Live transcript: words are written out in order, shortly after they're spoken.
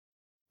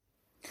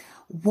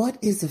What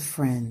is a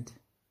friend?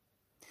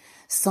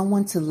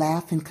 Someone to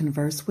laugh and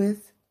converse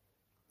with?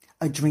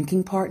 A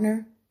drinking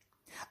partner?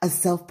 A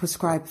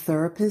self-prescribed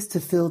therapist to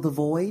fill the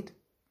void?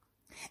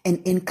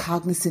 An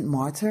incognizant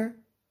martyr?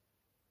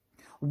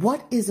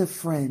 What is a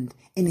friend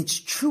in its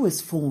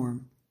truest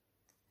form?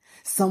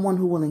 Someone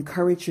who will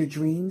encourage your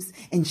dreams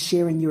and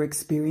share in your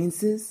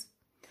experiences?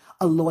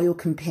 A loyal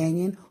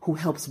companion who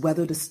helps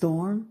weather the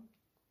storm?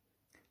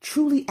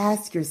 Truly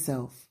ask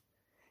yourself,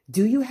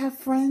 do you have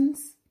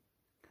friends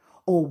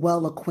or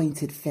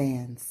well-acquainted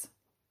fans?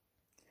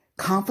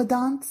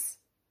 Confidants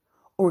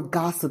or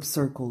gossip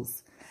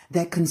circles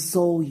that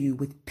console you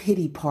with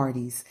pity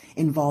parties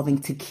involving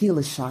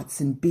tequila shots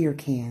and beer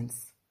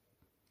cans?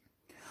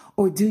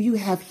 Or do you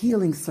have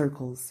healing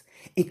circles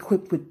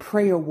equipped with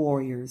prayer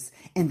warriors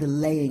and the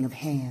laying of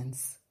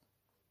hands?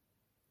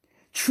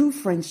 True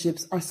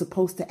friendships are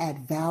supposed to add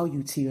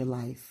value to your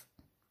life.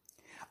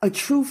 A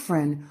true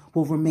friend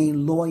will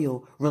remain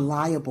loyal,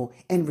 reliable,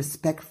 and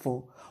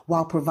respectful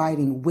while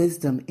providing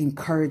wisdom,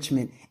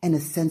 encouragement, and a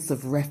sense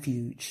of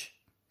refuge.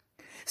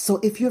 So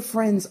if your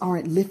friends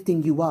aren't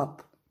lifting you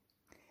up,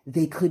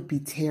 they could be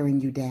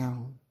tearing you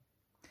down.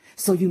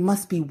 So you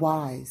must be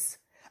wise,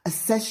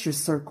 assess your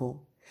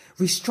circle,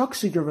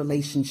 restructure your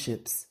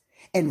relationships,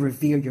 and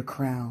revere your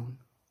crown.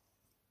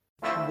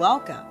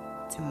 Welcome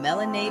to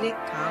Melanated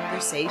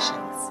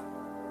Conversations,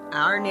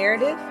 our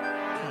narrative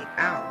from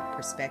our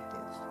perspective.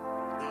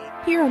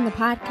 Here on the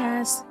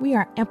podcast, we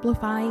are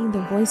amplifying the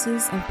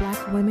voices of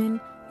Black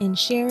women and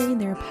sharing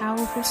their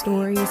powerful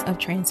stories of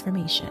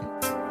transformation.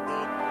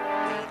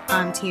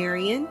 I'm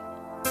Tyrian.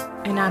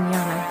 And I'm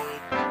Yana.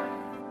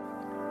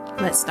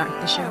 Let's start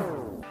the show.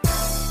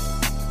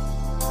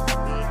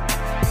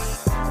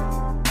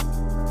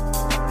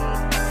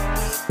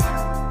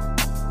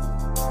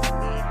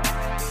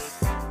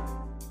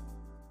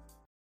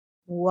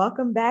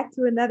 Welcome back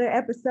to another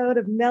episode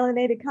of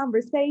Melanated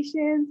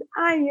Conversations.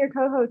 I'm your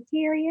co-host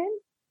Tyrian.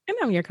 And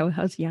I'm your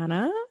co-host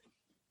Yana.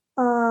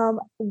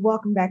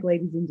 Welcome back,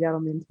 ladies and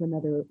gentlemen, to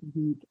another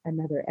week,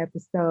 another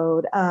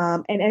episode.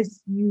 And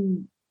as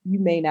you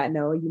may not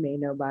know, you may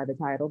know by the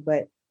title,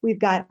 but we've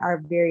got our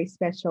very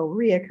special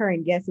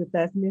reoccurring guest with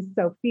us, Miss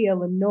Sophia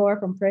Lenore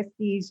from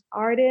Prestige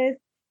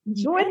Artists,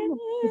 joining us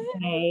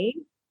today.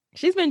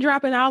 She's been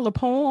dropping all the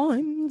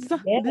poems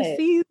this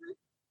season.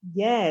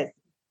 Yes.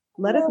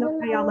 Let us know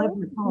how y'all love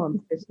her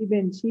poems, because she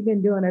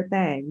been doing her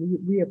thing.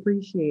 We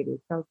appreciate it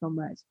so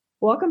much.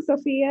 Welcome,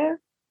 Sophia.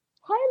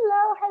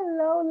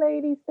 Hello,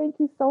 ladies. Thank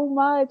you so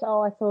much.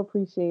 Oh, I so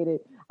appreciate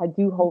it. I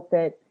do hope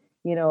that,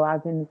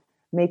 I've been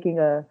making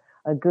a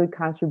good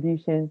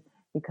contribution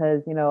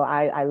because,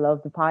 I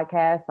love the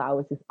podcast. So I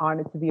was just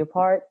honored to be a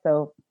part.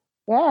 So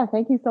yeah,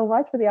 thank you so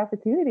much for the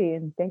opportunity.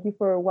 And thank you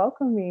for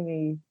welcoming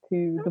me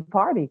to the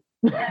party.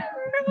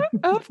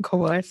 Of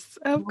course.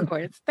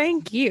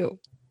 Thank you.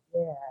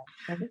 Yeah.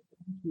 Thank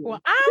you.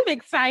 Well, I'm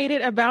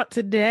excited about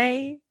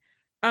today.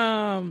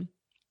 The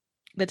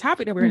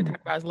topic that we're going to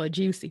talk about is a little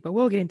juicy, but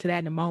we'll get into that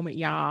in a moment,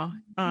 y'all.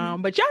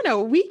 But y'all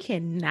know we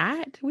can't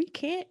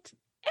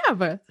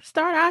ever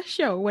start our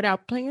show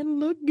without playing a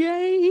little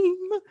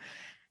game.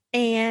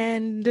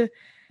 And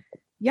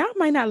y'all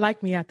might not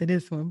like me after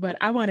this one, but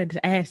I wanted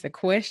to ask a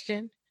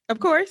question. Of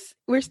course,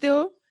 we're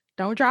still,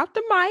 don't drop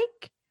the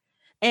mic.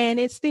 And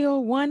it's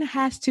still one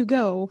has to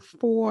go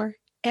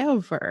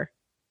forever.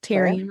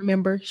 Terry,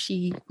 remember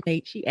she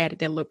added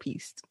that little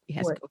piece. It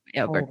has to go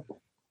forever.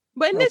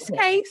 But in this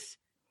case,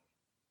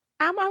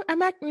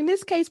 in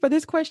this case for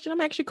this question,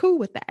 I'm actually cool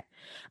with that.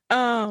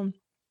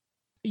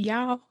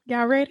 Y'all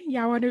ready?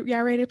 Y'all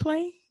ready to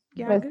play?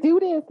 Let's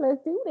do this.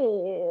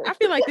 I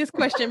feel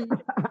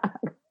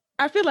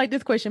like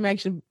this question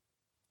actually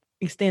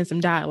extend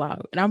some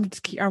dialogue, and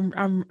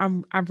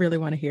I really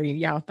want to hear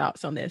y'all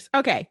thoughts on this.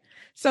 Okay,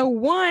 so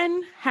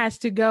one has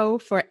to go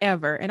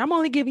forever, and I'm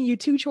only giving you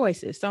two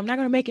choices, so I'm not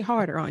going to make it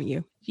harder on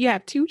you. You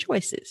have two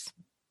choices.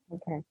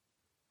 Okay.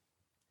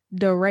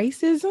 The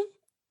racism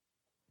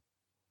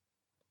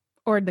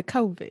or the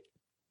COVID,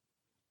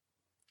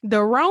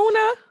 the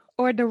Rona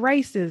or the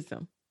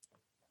racism.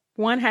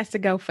 One has to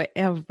go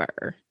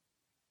forever.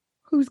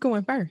 Who's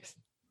going first?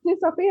 Since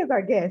Sophia's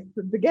our guest,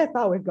 the guests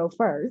always go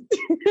first.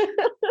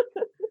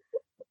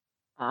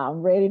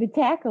 I'm ready to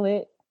tackle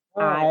it.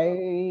 Oh.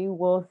 I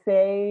will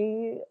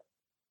say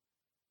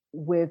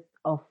with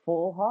a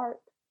full heart,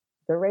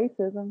 the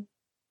racism.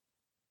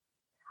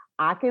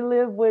 I can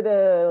live with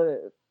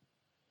a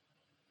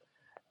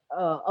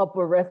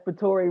upper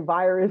respiratory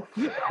virus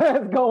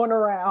that's going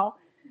around,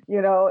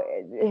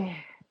 yeah,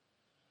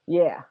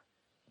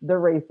 the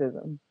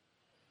racism.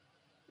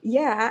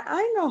 Yeah,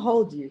 I ain't gonna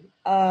hold you.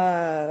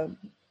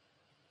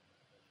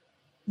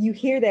 You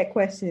hear that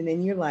question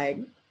and you're like,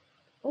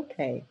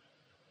 okay,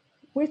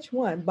 which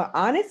one? But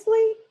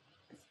honestly,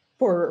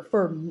 for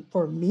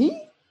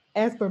me,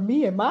 as for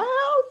me in my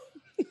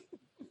house,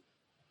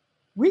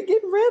 we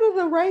getting rid of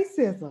the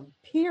racism,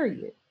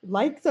 period.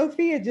 Like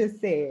Sophia just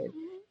said,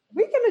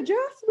 we can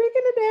adjust, we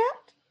can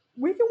adapt,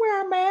 we can wear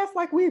our masks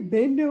like we've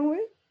been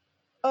doing.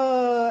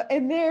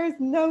 And there's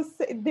no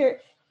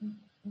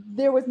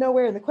there was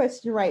nowhere in the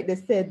question, right,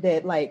 that said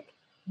that like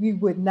we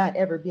would not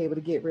ever be able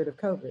to get rid of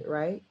COVID,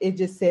 right? It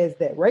just says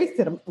that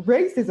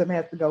racism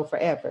has to go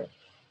forever,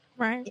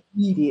 Right.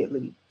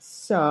 immediately.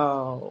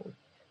 So,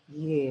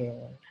 yeah.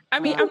 I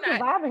mean, People I'm not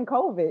surviving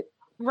COVID.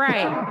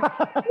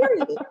 right.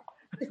 Period.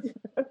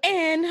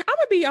 And I'm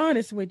gonna be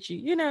honest with you,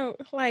 you know,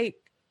 like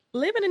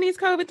living in these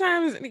COVID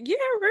times, yeah,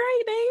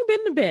 right, they ain't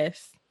been the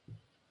best.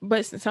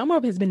 But some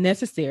of it has been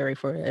necessary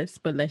for us.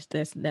 But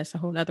that's a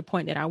whole other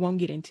point that I won't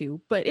get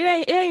into. But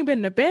it ain't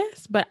been the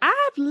best. But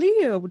I've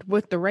lived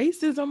with the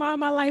racism all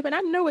my life, and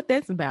I know what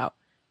that's about.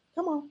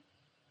 Come on.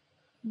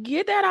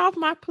 Get that off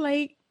my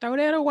plate, throw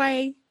that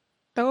away,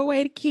 throw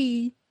away the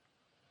key,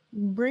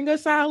 bring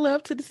us all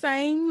up to the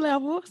same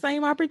level,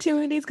 same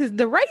opportunities. Because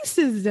the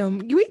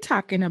racism, we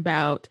talking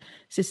about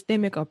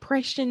systemic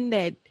oppression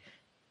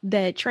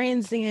that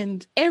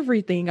transcends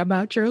everything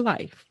about your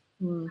life.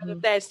 Mm-hmm.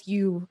 If that's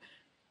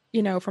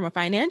you know, from a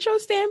financial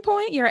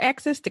standpoint, your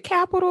access to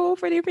capital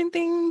for different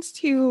things,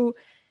 to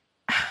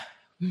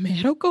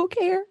medical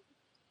care.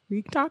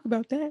 We can talk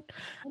about that.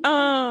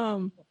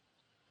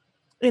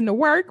 In the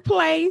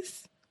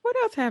workplace. What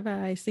else have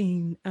I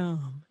seen?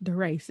 The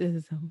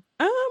racism.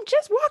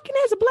 Just walking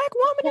as a Black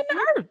woman in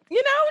the earth,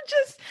 you know,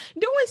 just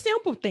doing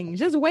simple things,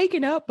 just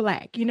waking up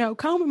Black, you know,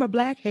 combing my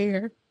Black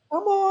hair.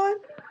 Come on.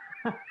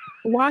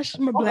 Wash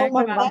my Black,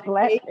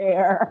 black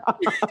hair.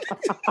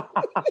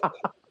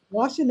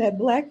 Washing that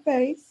Black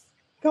face.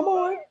 Come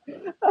on.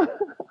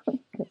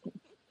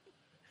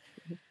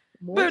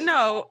 But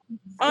no,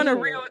 on a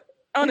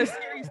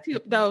serious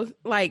tip though,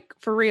 like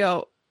for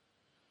real,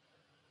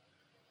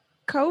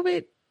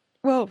 COVID,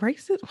 well,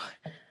 racism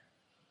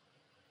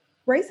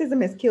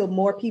has killed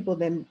more people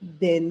than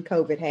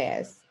COVID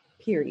has.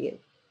 Period.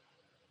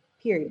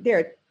 There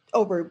are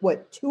over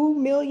 2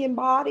 million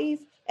bodies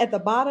at the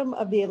bottom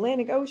of the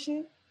Atlantic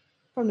Ocean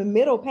from the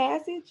Middle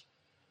Passage.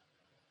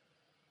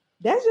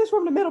 That's just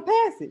from the Middle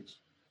Passage.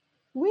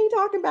 We ain't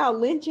talking about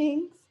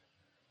lynchings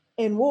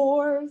and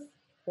wars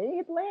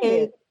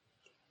and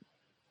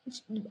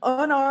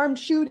unarmed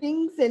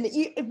shootings, and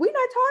we're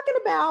not talking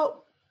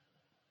about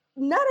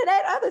none of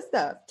that other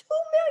stuff. 2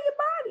 million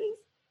bodies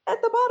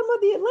at the bottom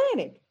of the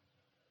Atlantic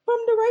from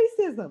the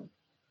racism.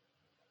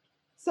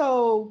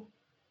 So,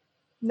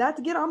 not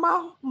to get on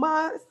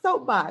my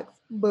soapbox,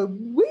 but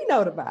we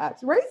know the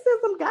vibes.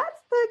 Racism got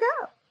to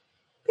go.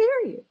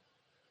 Period.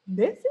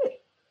 That's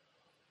it.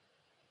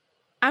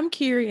 I'm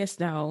curious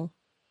though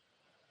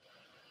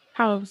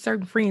how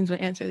certain friends would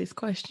answer this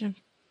question,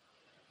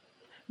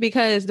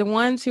 because the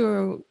ones who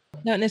are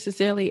not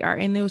necessarily are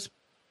in those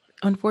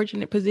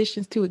unfortunate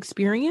positions to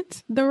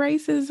experience the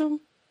racism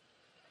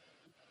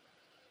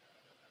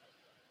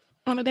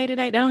on a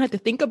day-to-day, they don't have to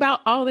think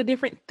about all the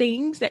different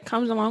things that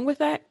comes along with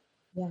that.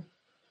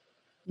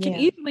 Can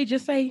easily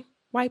just say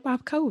wipe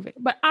off COVID.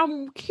 But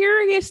I'm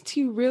curious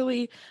to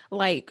really,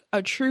 like,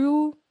 a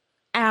true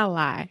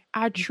ally,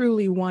 I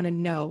truly want to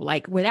know,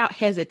 like, without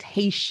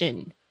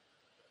hesitation,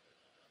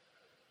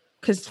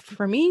 because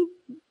for me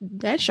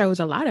that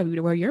shows a lot of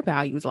where your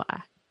values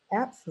lie.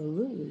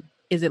 Absolutely.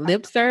 Is it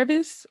lip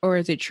service, or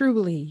is it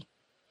truly,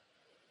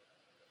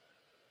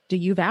 do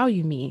you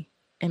value me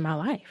in my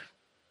life?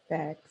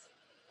 Facts.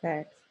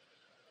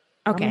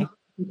 Okay.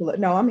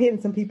 I'm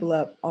hitting some people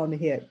up on the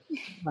hip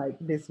like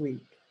this week,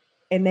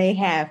 and they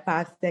have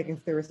 5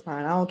 seconds to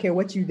respond. I don't care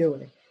what you're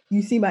doing.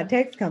 You see my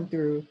text come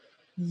through,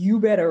 you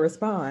better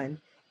respond,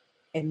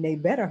 and they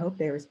better hope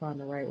they respond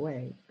the right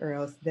way, or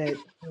else that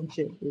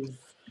friendship is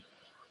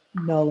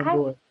null and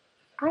void.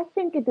 I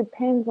think it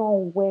depends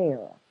on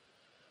where,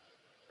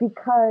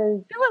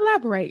 because Do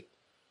elaborate.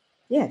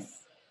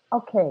 Yes.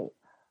 Okay,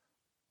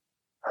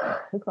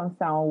 it's gonna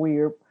sound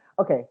weird.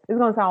 Okay,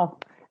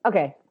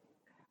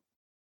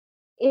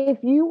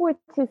 if you were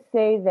to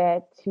say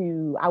that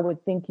to, I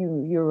would think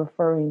you're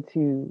referring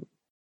to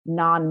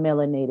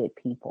non-melanated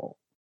people.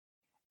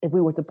 If we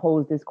were to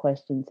pose this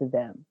question to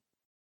them,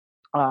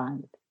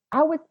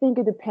 I would think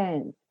it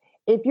depends.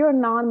 If you're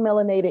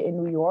non-melanated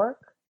in New York,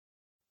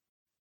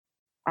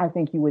 I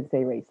think you would say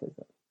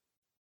racism,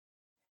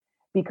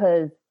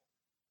 because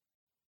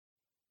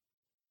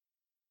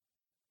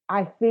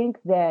I think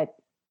that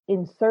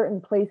in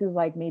certain places,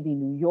 like maybe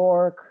New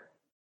York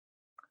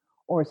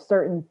or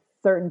certain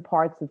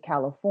parts of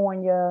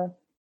California,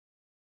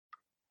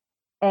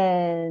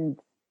 and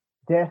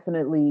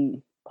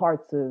definitely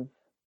parts of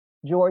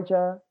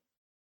Georgia,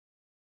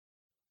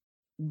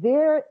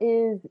 there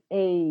is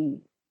a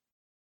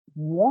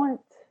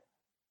want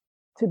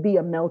to be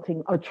a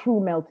true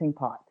melting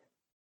pot.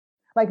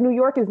 Like New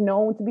York is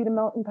known to be the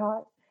melting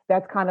pot.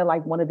 That's kind of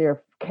like one of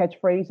their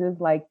catchphrases,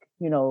 like,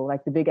 you know,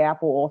 like the Big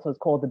Apple also is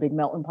called the Big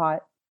Melting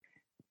Pot.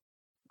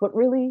 But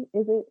really,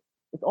 is it?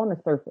 It's on the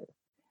surface.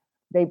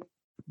 They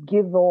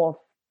give off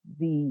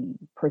the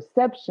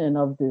perception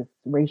of this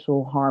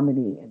racial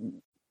harmony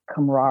and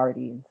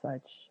camaraderie and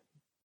such.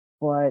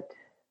 But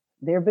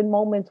there have been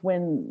moments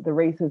when the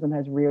racism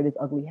has reared its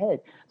ugly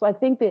head. So I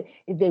think that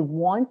if they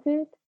want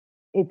it,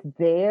 it's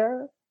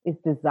there,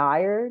 it's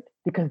desired,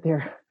 because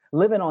they're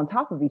living on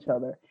top of each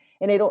other.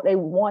 And they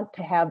want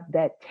to have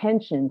that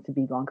tension to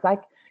be gone.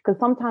 Because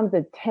sometimes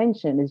the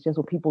tension is just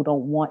what people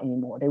don't want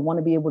anymore. They want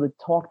to be able to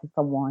talk to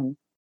someone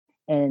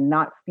and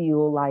not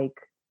feel like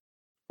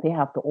they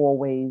have to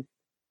always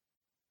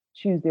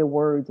choose their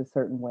words a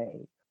certain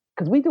way.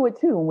 Because we do it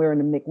too when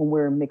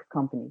we're in mixed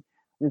company.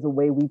 There's a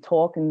way we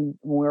talk and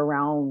when we're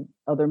around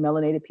other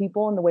melanated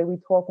people, and the way we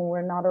talk when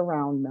we're not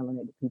around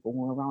melanated people,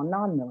 when we're around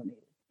non-melanated.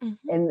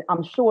 Mm-hmm. And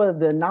I'm sure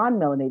the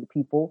non-melanated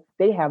people,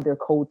 they have their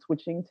code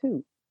switching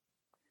too,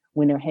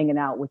 when they're hanging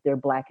out with their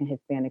Black and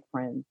Hispanic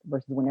friends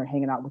versus when they're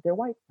hanging out with their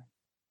white friends.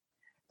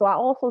 So I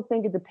also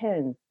think it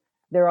depends.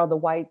 There are the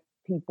white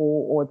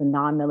people or the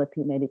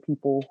non-melanated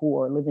people who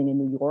are living in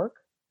New York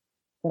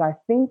that I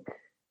think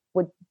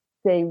would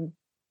say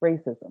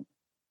racism.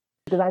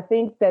 Because I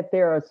think that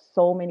there are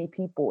so many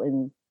people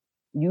in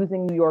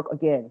using New York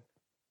again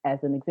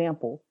as an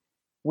example,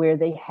 where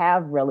they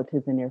have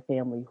relatives in their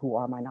family who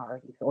are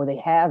minorities, or they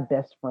have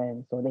best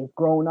friends, or they've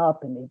grown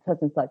up and they such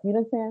and such. You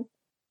understand?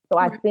 So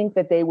I think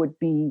that they would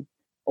be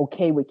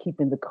okay with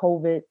keeping the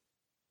COVID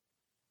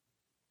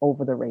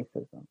over the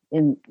racism.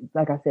 And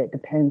like I said, it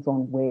depends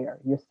on where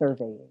you're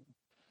surveying.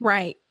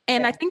 Right.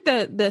 And I think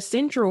the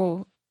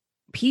central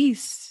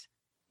piece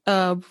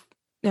of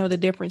the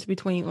difference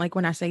between, like,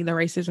 when I say the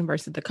racism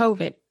versus the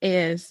COVID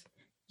is,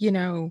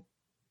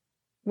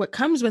 what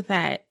comes with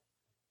that,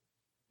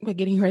 with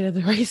getting rid of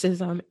the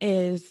racism,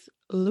 is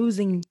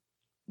losing,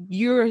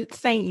 you're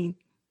saying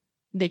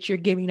that you're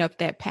giving up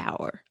that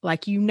power.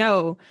 Like,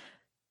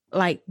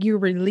 like you're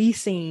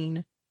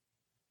releasing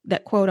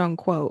that quote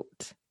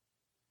unquote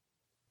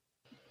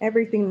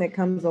everything that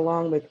comes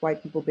along with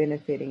white people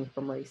benefiting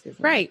from racism.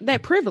 Right.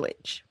 That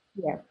privilege.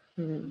 Yeah.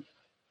 Mm-hmm.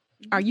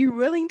 Are you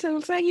willing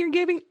to say you're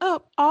giving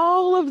up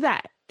all of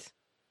that?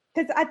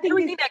 Because I think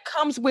everything that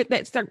comes with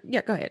that.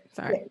 Yeah, go ahead.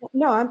 Sorry.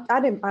 No, I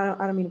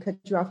don't mean to cut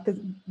you off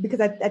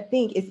because I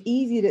think it's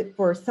easy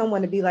for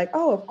someone to be like,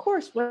 oh, of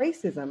course,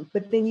 racism.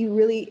 But then you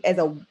really, as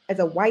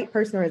a white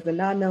person or as a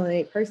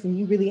non-melanated person,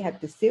 you really have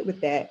to sit with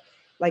that,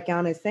 like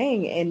Yana is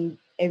saying,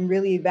 and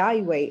really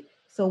evaluate.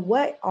 So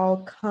what all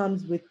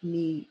comes with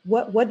me?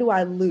 What do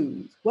I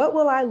lose? What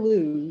will I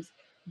lose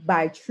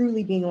by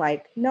truly being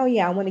like, no,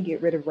 yeah, I want to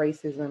get rid of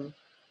racism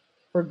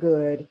for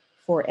good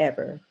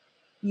forever?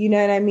 You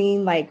know what I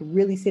mean? Like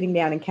really sitting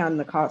down and counting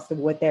the cost of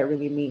what that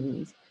really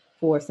means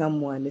for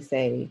someone to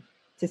say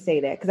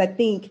that. Because I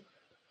think,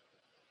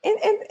 and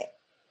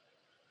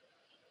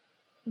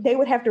they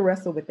would have to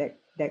wrestle with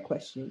that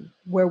question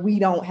where we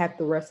don't have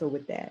to wrestle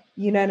with that.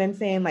 You know what I'm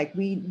saying? Like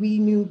we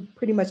knew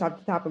pretty much off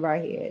the top of our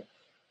head,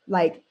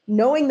 like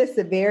knowing the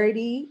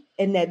severity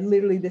and that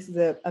literally this is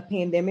a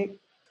pandemic,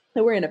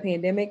 that we're in a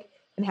pandemic,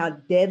 and how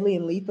deadly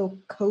and lethal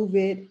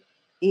COVID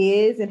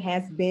is and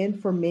has been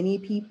for many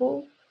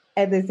people.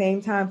 At the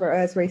same time, for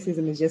us,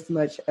 racism is just as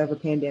much of a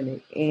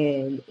pandemic,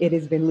 and it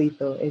has been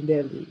lethal and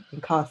deadly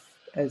and cost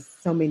us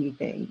so many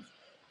things.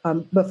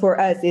 But for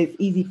us, it's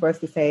easy for us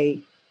to say,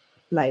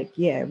 like,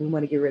 yeah, we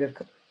want to get rid of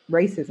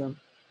racism.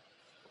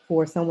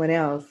 For someone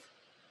else,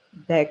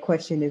 that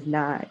question is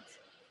not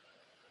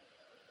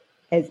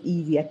as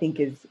easy, I think,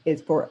 as it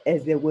is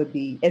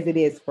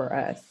for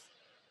us.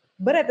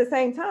 But at the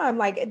same time,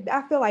 like,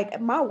 I feel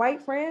like my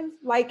white friends,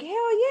 like, hell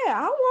yeah,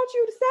 I want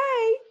you to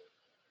say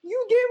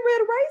you getting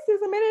rid of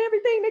racism and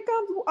everything that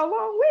comes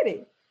along with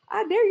it.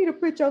 I dare you to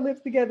put your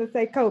lips together and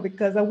say COVID,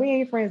 because we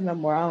ain't friends no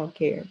more. I don't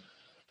care.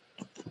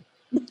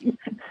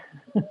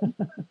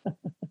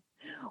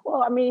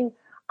 Well, I mean,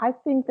 I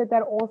think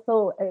that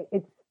also,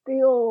 it's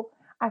still,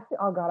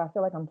 oh God, I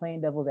feel like I'm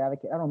playing devil's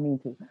advocate. I don't mean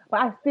to, but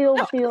I still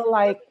feel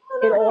like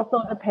it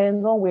also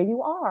depends on where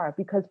you are.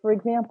 Because, for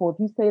example, if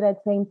you say that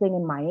same thing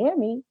in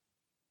Miami,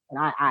 and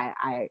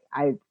I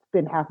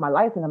spent half my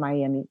life in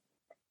Miami,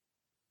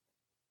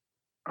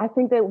 I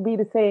think that would be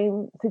the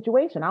same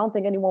situation. I don't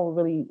think anyone would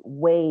really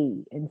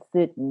weigh and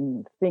sit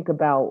and think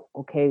about,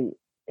 okay,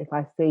 if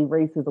I say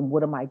racism,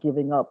 what am I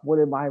giving up? What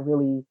am I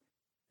really?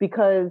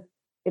 Because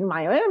in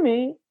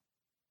Miami,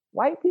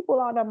 white people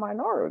are the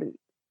minority.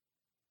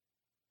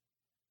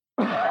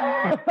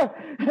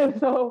 And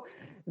so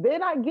they're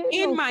not getting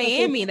in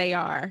Miami. They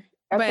are.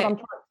 That's what I'm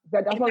trying.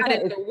 That's what I'm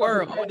saying. It's the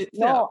world.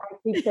 No, I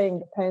keep saying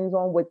depends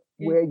on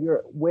where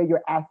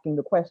you're asking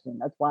the question.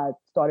 That's why I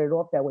started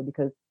off that way,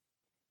 because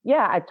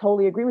yeah, I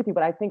totally agree with you.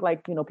 But I think,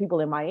 like,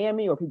 people in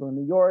Miami or people in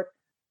New York,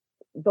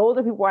 those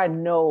are people where I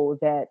know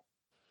that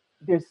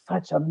there's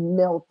such a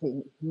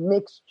melting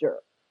mixture,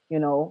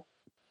 and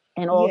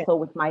also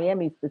with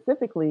Miami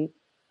specifically,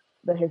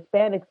 the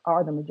Hispanics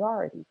are the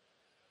majority.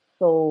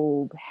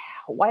 So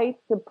white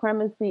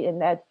supremacy in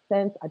that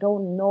sense, I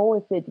don't know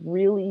if it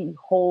really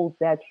holds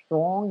that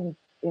strong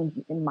in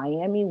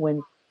Miami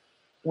when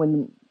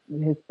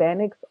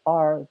Hispanics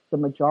are the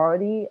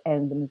majority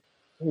and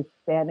the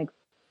Hispanics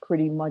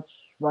pretty much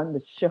run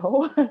the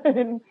show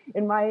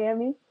in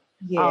Miami.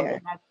 Yeah.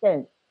 In that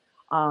sense.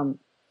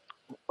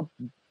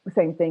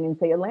 Same thing in,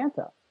 say,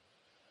 Atlanta.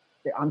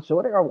 I'm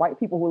sure there are white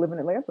people who live in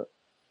Atlanta.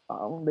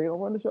 They don't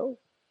run the show.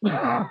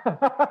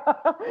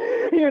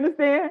 You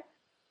understand?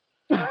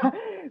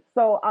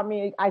 So, I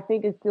mean, I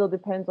think it still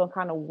depends on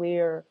kind of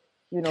where,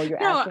 you're No,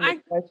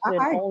 asking the question,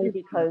 I only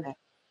agree with you on because, that.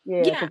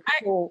 yeah, yeah, because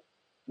people,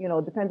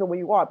 it depends on where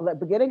you are.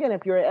 But again,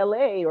 if you're in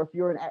LA or if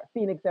you're in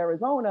Phoenix,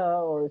 Arizona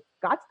or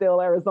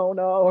Scottsdale,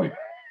 Arizona or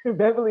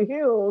Beverly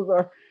Hills,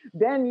 or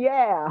then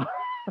yeah.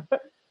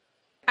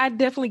 I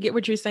definitely get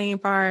what you're saying,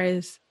 far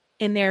as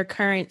in their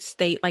current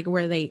state, like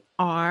where they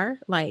are,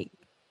 like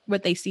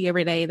what they see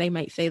every day, they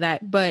might say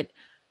that. But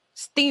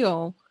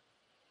still,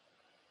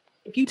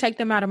 if you take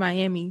them out of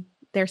Miami,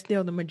 they're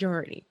still the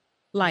majority.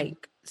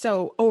 Like,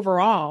 so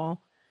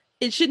overall,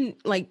 it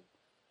shouldn't like,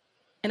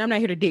 and I'm not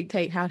here to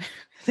dictate how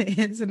to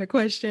answer the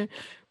question,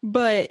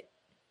 but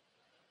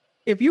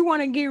if you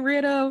want to get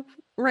rid of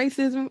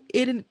racism,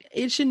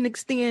 it shouldn't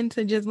extend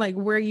to just like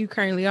where you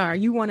currently are.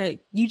 You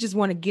just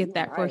want to get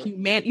that for Right.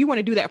 human. You want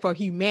to do that for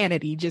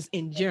humanity, just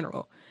in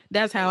general.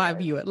 That's how I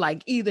view it.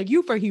 Like either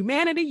you for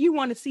humanity, you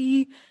want to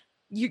see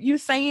you're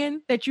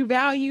saying that you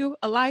value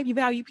a life, you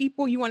value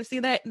people, you want to see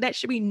that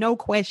should be no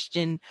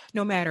question,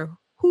 no matter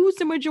who's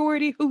the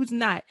majority, who's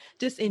not.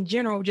 Just in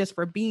general, just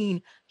for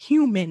being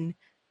human,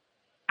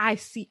 I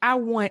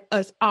want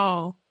us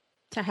all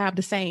to have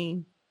the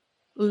same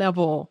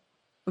level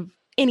of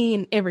any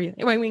and every.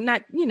 I mean,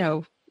 not,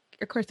 of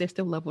course, there's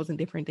still levels and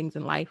different things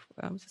in life,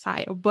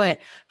 societal, but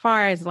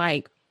far as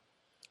like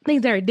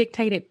things that are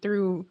dictated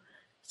through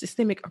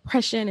systemic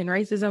oppression and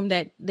racism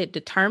that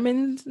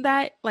determines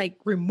that, like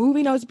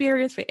removing those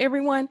barriers for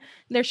everyone,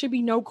 there should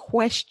be no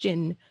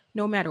question,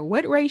 no matter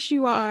what race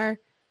you are,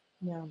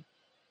 Yeah.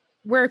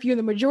 where if you're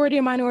the majority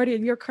or minority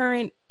of your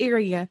current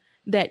area,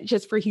 that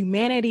just for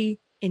humanity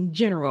in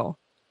general,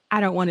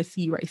 I don't want to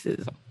see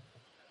racism.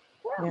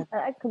 Yeah,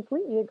 I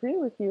completely agree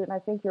with you. And I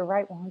think you're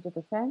right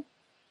 100%.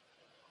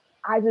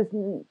 I just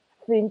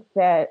think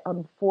that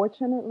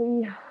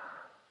unfortunately,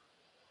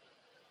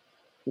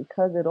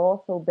 because it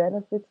also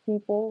benefits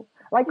people,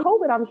 like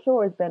COVID, I'm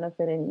sure is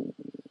benefiting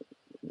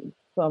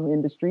some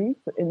industries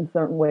in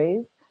certain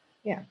ways.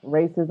 Yeah.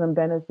 Racism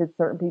benefits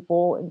certain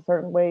people in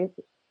certain ways.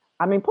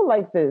 I mean, put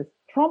like this,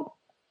 Trump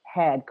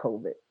had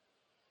COVID.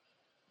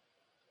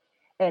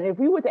 And if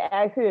we were to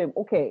ask him,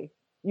 okay,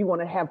 you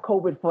want to have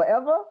COVID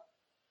forever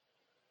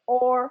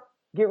or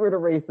get rid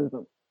of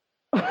racism?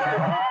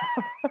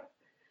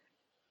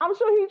 I'm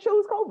sure he'd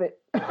choose COVID.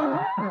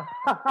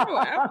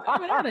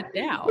 Without a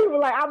doubt. People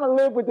like, I'm gonna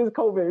live with this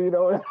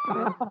COVID,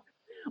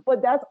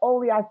 But that's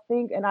only, I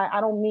think, and I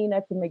don't mean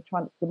that to make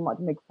fun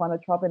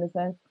of Trump in a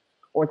sense,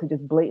 or to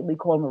just blatantly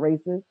call him a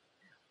racist.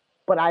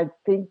 But I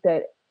think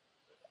that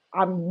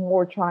I'm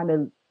more trying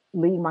to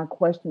lean my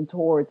question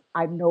towards,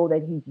 I know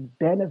that he's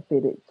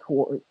benefited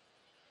towards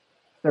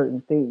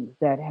certain things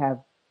that have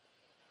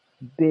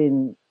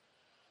been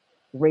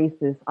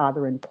racist,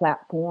 either in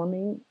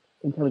platforming,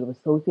 in terms of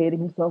associating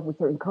himself with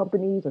certain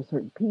companies or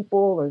certain people,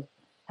 or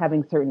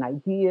having certain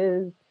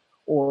ideas,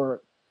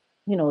 or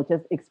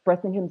just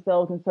expressing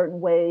himself in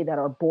certain way that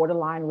are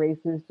borderline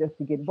racist just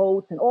to get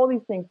votes and all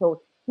these things.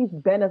 So he's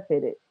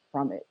benefited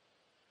from it.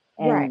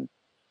 And, Right.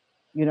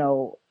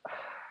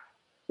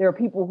 There are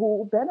people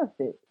who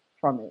benefit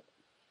from it.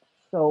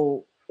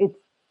 So it's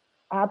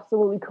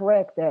absolutely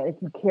correct that if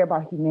you care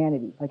about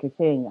humanity, like you're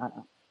saying,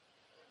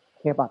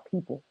 care about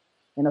people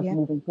and us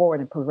moving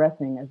forward and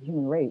progressing as a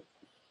human race,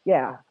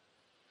 yeah,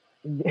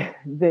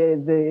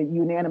 the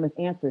unanimous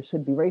answer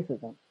should be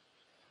racism.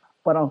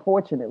 But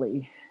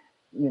unfortunately,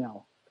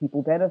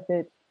 people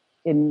benefit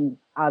in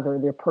either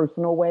their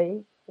personal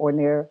way or in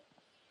their,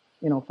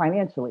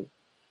 financially.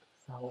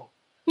 So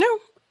no,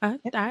 I'm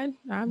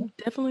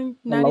definitely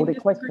not in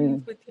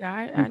disagreement with you.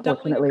 I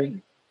definitely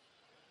agree.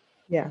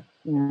 Yeah.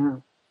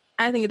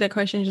 I think that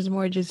question is just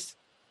more just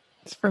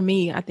for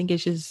me. I think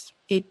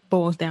it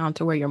boils down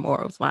to where your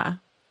morals lie.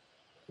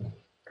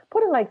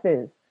 Put it like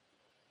this.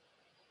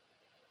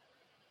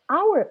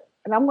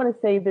 And I'm going to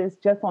say this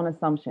just on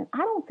assumption, I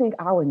don't think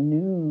our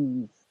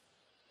news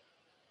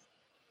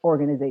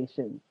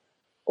organizations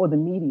or the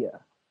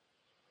media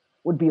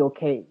would be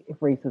okay if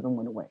racism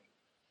went away.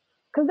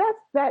 Because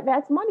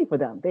that's money for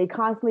them. They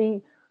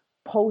constantly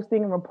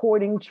posting and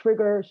reporting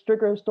trigger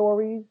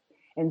stories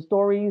and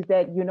stories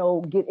that,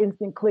 get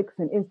instant clicks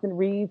and instant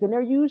reads. And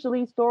they're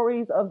usually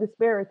stories of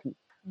disparity,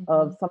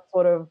 of some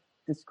sort of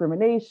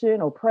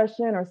discrimination,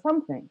 oppression, or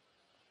something.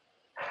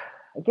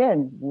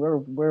 Again,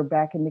 we're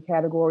back in the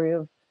category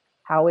of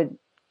how it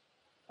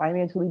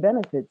financially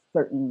benefits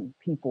certain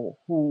people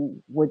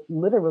who would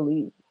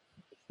literally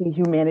see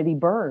humanity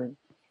burn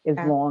as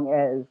long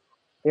as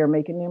they're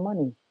making their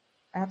money.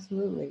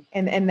 Absolutely.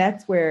 And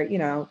that's where,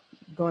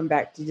 going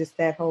back to just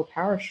that whole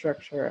power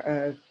structure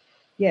of,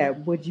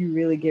 would you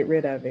really get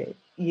rid of it?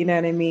 You know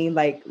what I mean?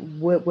 Like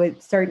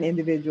would certain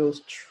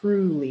individuals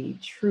truly,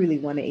 truly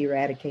want to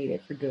eradicate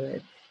it for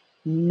good,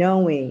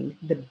 knowing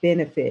the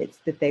benefits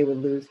that they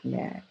would lose from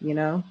that,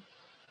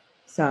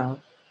 So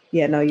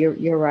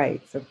you're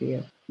right,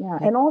 Sophia. Yeah.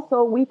 And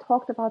also we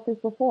talked about this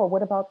before.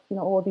 What about,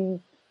 all these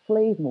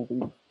slave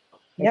movies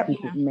that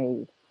people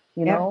made?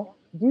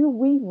 Do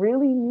we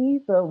really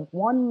need the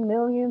 1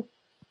 millionth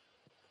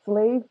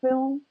slave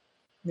film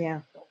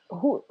Yeah.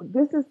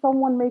 This is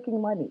someone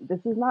making money. This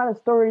is not a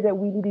story that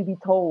we need to be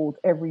told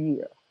every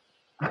year.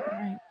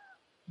 Right.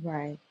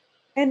 Right.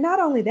 And not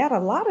only that, a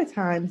lot of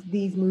times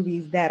these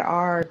movies that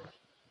are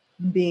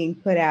being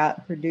put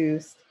out,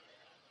 produced,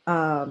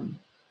 um,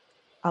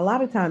 a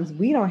lot of times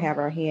we don't have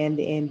our hand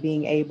in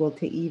being able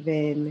to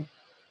even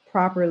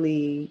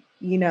properly,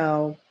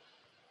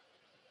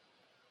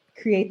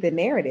 create the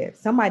narrative.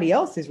 Somebody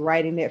else is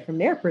writing it from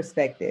their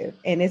perspective,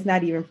 and it's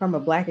not even from a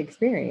Black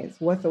experience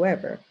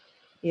whatsoever.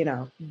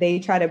 They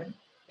try to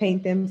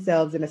paint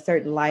themselves in a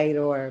certain light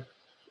or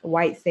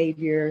white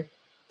savior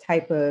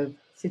type of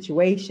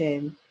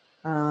situation.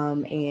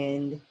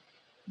 And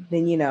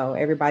then,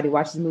 everybody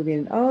watches the movie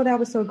and, oh, that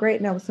was so great.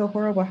 And that was so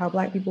horrible how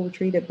Black people were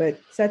treated. But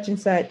such and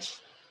such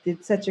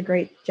did such a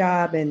great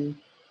job. And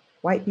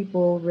white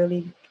people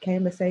really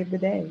came to save the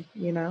day,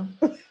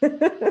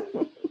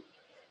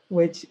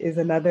 which is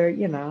another,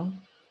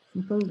 some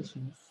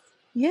foolishness.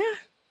 Yeah.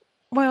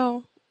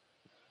 Well,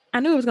 I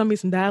knew it was gonna be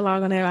some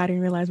dialogue on that. I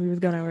didn't realize we was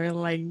gonna really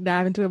like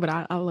dive into it, but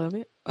I love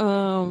it.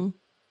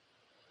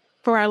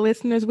 For our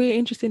listeners, we're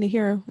interested to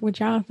hear what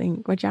y'all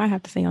think, what y'all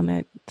have to say on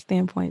that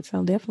standpoint.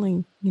 So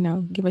definitely,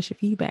 give us your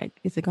feedback.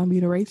 Is it gonna be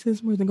the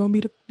racism or is it gonna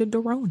be the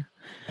Rona?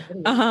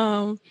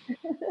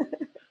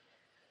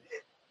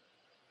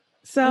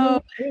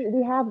 So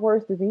we have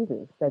worse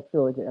diseases that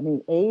still exist. I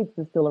mean, AIDS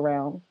is still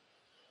around,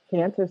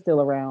 cancer is still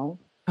around.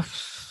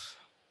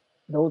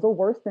 Those are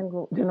worse than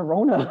the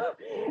Rona.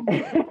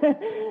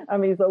 I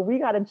mean, so we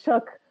got to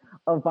chuck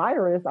a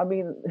virus. I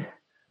mean,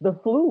 the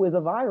flu is a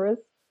virus.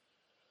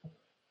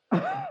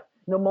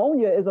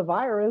 Pneumonia is a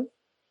virus.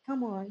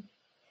 Come on.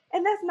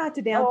 And that's not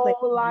to downplay.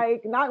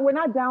 We're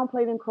not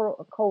downplaying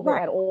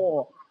COVID at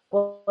all,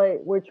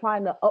 but we're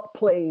trying to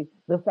upplay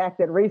the fact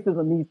that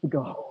racism needs to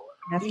go.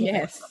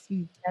 Yes.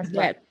 That's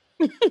right.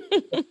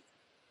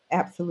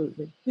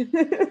 Absolutely.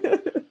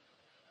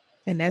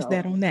 And that's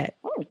that on that.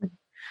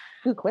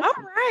 Good question.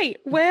 All right.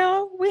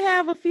 Well, we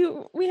have a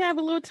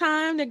little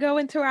time to go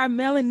into our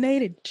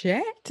melanated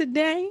chat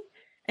today.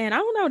 And I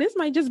don't know, this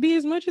might just be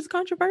as much as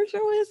controversial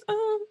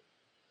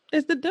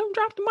as the don't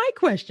drop the mic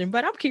question,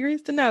 but I'm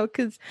curious to know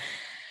because,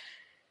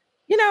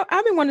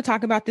 I've been wanting to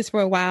talk about this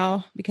for a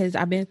while because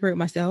I've been through it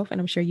myself,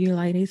 and I'm sure you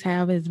ladies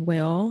have as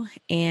well.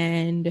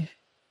 And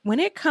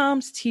when it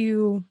comes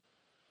to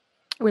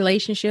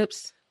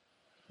relationships,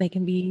 they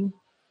can be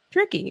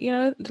tricky.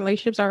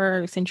 Relationships are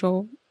an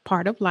essential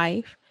part of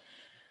life.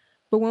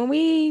 But when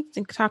we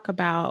talk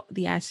about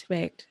the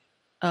aspect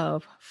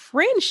of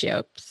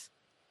friendships,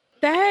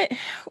 that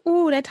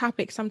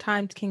topic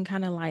sometimes can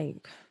kind of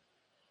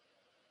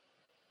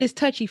it's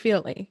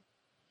touchy-feely.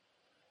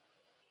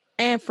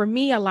 And for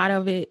me, a lot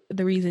of it,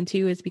 the reason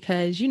too, is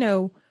because,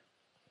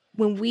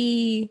 when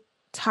we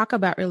talk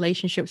about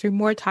relationships, we're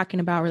more talking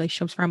about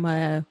relationships from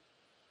a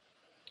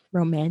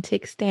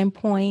romantic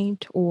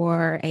standpoint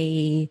or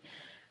a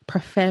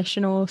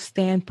professional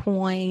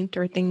standpoint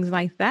or things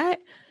like that.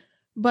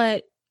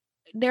 But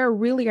there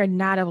really are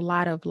not a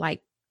lot of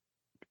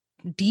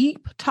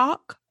deep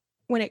talk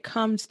when it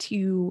comes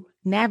to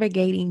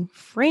navigating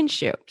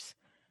friendships.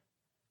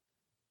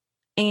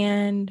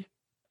 And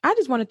I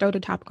just want to throw the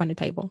topic on the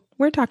table.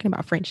 We're talking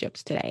about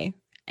friendships today,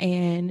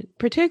 and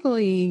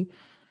particularly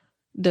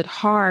the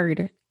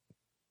hard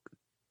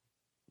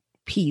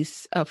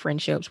piece of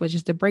friendships, which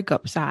is the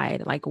breakup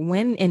side.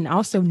 And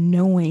also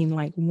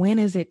knowing when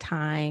is it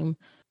time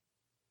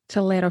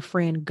to let a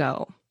friend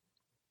go?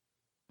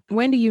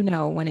 When do you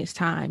know when it's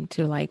time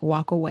to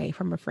walk away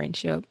from a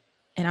friendship?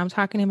 And I'm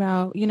talking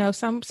about,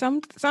 some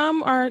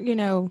are,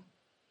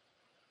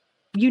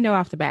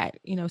 off the bat,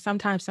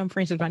 sometimes some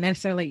friendships are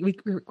necessarily,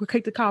 we're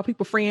quick to call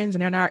people friends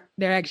and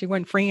they're actually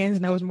weren't friends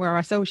and those were our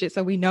associates.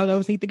 So we know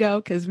those need to go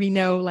because we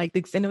know the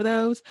extent of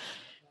those.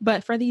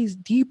 But for these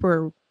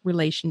deeper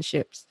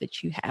relationships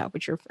that you have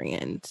with your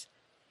friends,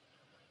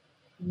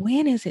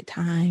 when is it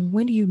time?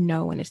 When do you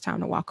know when it's time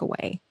to walk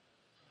away?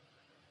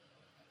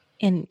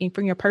 And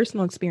from your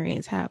personal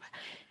experience, have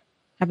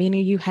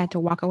any of you had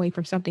to walk away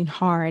from something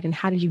hard, and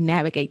how did you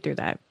navigate through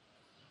that?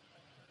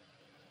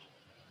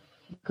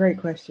 Great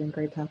question.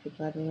 Great topic,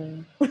 by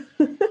the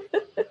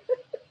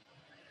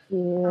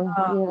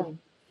way.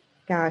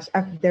 Gosh,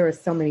 there were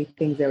so many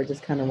things that were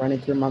just kind of running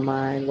through my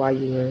mind while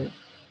you were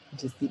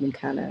just even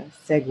kind of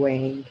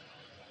segueing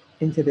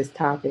into this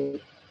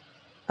topic.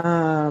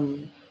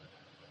 One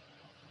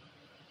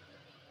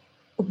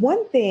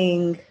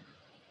thing,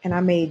 and I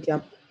may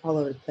jump all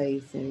over the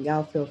place, and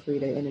y'all feel free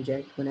to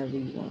interject whenever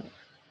you want.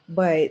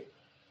 But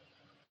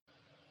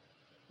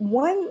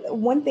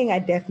one thing I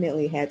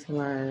definitely had to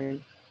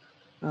learn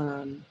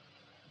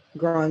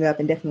growing up,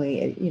 and definitely,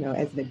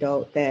 as an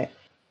adult, that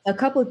a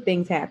couple of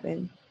things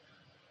happen,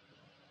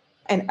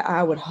 and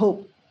I would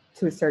hope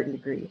to a certain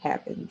degree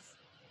happens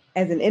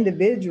as an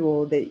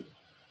individual, that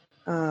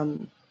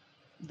the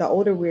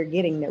older we're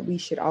getting, that we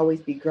should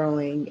always be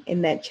growing,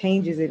 and that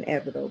change is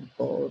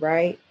inevitable,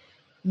 right?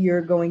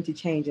 You're going to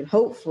change, and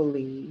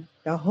hopefully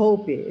the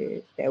hope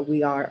is that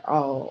we are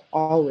all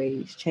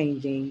always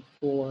changing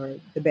for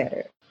the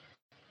better.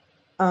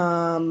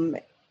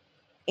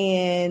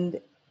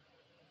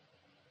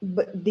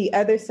 But the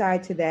other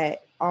side to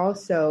that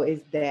also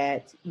is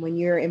that when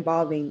you're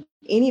involving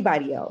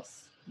anybody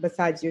else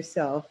besides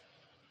yourself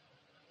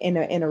in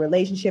a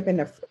relationship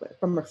and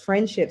from a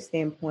friendship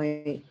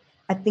standpoint,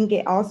 I think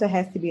it also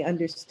has to be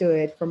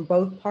understood from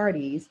both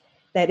parties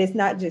that it's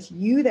not just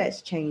you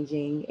that's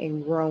changing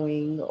and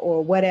growing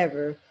or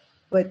whatever,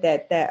 but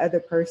that other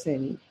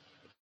person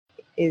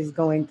is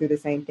going through the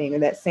same thing, or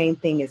that same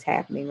thing is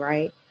happening,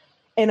 right?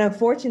 And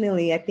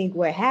unfortunately, I think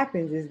what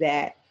happens is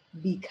that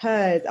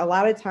because a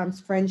lot of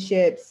times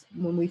friendships,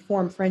 when we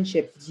form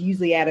friendships, it's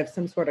usually out of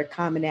some sort of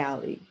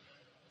commonality,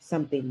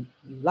 something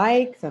you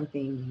like,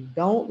 something you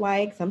don't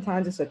like.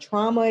 Sometimes it's a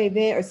trauma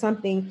event or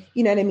something,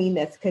 you know what I mean,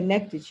 that's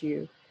connected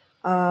you.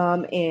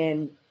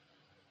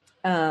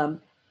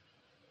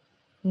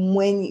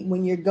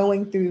 When you're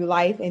going through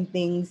life and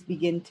things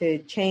begin to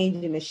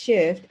change and to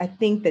shift, I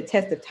think the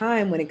test of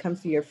time when it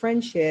comes to your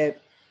friendship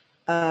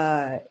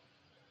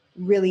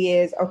really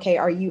is, okay,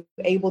 are you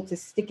able to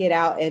stick it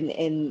out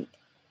and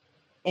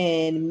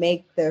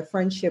make the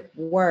friendship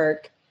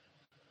work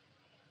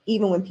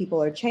even when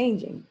people are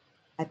changing?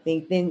 I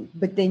think then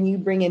you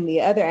bring in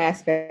the other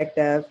aspect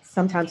of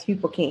sometimes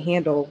people can't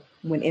handle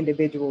when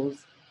individuals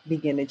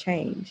begin to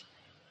change,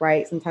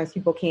 right? Sometimes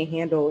people can't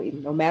handle,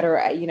 no matter,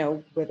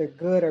 whether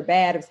good or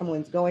bad, if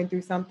someone's going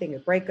through something, a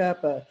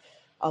breakup,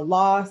 a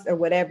loss or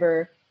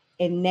whatever,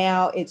 and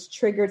now it's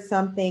triggered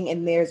something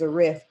and there's a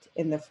rift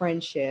in the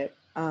friendship.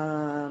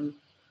 And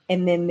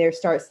then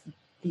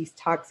these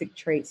toxic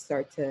traits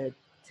start to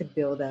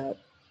build up.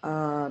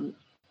 And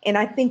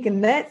I think in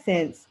that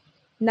sense,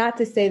 not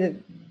to say that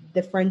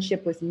the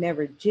friendship was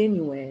never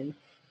genuine,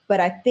 but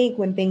I think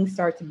when things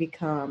start to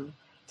become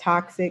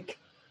toxic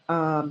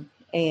and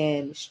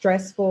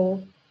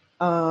stressful,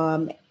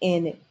 and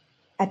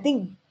I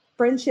think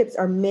friendships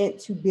are meant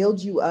to build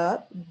you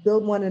up,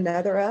 build one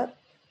another up,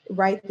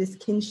 right? This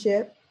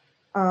kinship.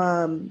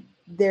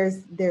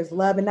 There's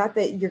love, and not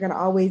that you're going to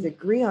always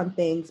agree on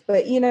things,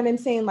 but you know what I'm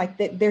saying? Like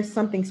that there's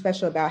something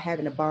special about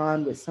having a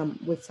bond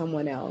with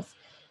someone else.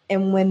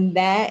 And when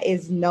that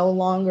is no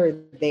longer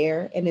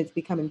there and it's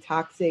becoming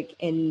toxic,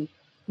 and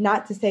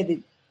not to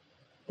say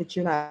that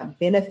you're not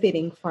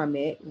benefiting from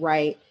it,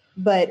 right?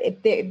 But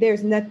if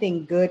there's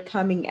nothing good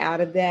coming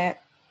out of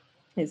that,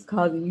 it's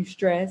causing you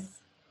stress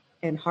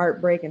and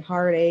heartbreak and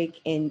heartache,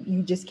 and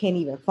you just can't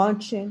even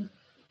function.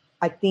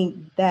 I think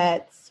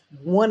that's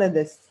one of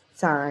the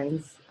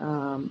signs,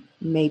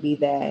 maybe,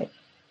 that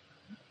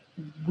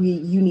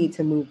you need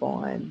to move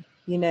on.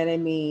 You know what I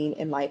mean?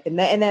 In life. And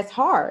that's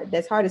hard.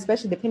 That's hard,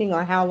 especially depending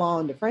on how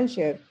long the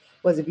friendship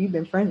was. If you've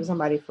been friends with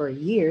somebody for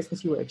years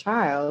since you were a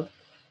child,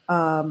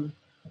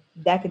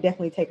 that could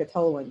definitely take a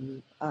toll on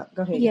you.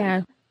 Go ahead.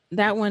 Yeah,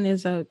 that one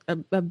is a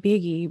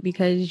biggie,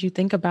 because you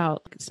think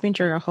about spent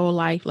your whole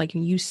life, like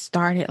you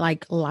started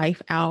like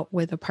life out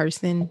with a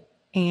person,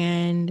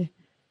 and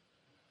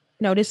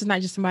no, this is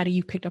not just somebody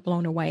you picked up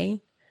along the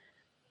way.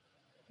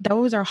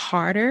 Those are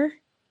harder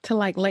to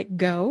like let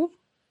go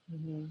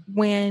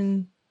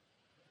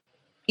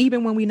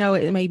even when we know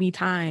it may be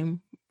time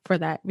for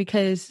that,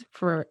 because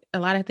for a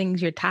lot of things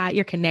you're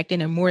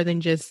connecting, and more than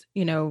just,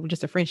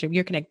 just a friendship,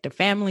 you're connected to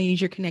families,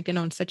 you're connected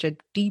on such a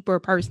deeper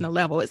personal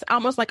level. It's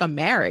almost like a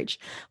marriage.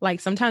 Like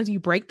sometimes you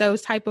break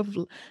that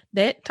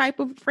type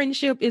of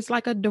friendship. It's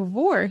like a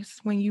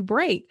divorce when you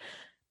break.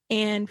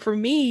 And for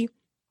me,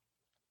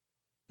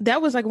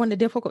 that was like one of the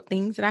difficult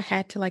things that I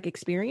had to like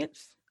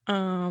experience.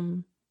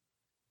 And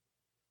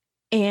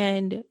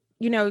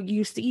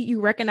you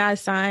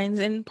recognize signs,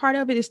 and part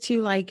of it is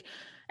too, like,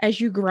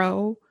 as you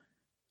grow,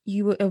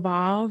 you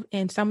evolve,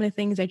 and some of the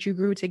things that you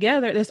grew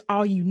together, that's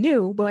all you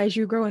knew. But as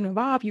you grow and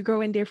evolve, you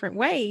grow in different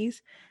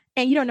ways,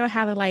 and you don't know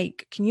how to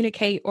like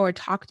communicate or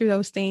talk through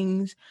those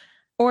things.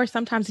 Or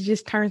sometimes it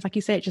just turns, like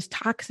you said, just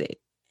toxic.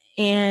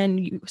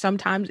 And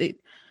sometimes it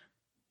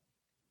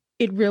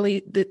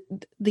really,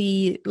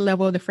 the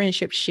level of the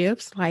friendship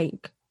shifts.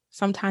 Like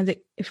sometimes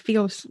it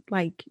feels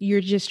like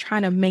you're just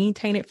trying to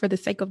maintain it for the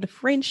sake of the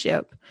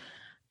friendship.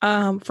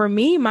 For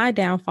me, my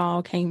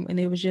downfall came, and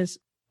it was just,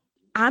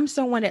 I'm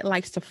someone that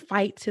likes to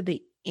fight to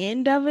the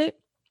end of it,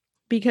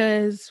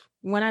 because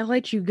when I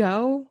let you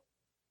go,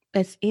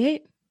 that's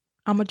it.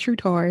 I'm a true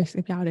Taurus,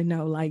 if y'all didn't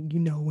know. Like,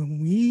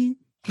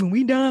 when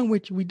we done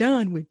with you, we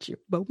done with you.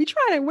 But we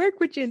try to work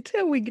with you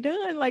until we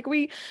done. Like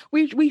we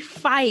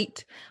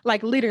fight.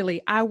 Like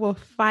literally, I will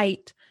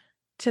fight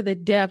to the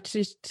depth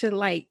to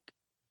like,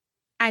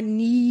 I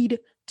need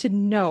to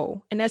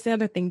know. And that's the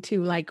other thing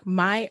too. Like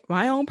my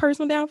own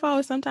personal downfall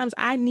is sometimes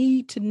I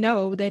need to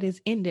know that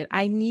it's ended.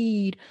 I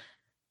need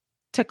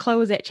to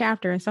close that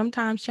chapter. And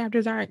sometimes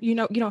chapters aren't,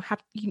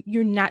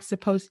 you're not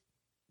supposed,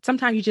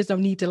 sometimes you just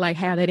don't need to like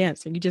have that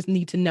answer. You just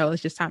need to know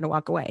it's just time to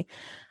walk away.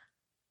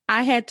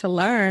 I had to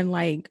learn,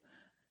 like,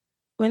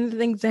 one of the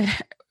things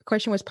that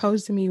question was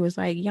posed to me was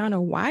like,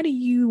 Yana, why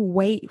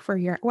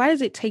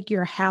does it take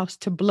your house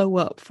to blow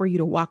up for you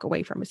to walk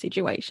away from a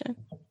situation?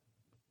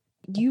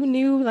 You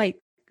knew like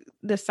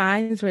the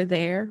signs were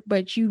there,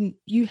 but you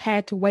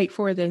had to wait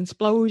for the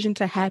explosion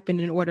to happen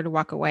in order to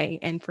walk away.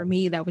 And for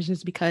me, that was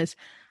just because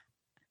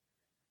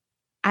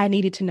I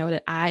needed to know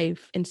that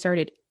I've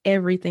inserted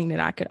everything that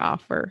I could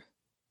offer,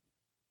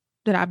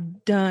 that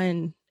I've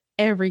done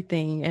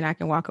everything, and I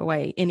can walk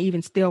away. And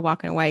even still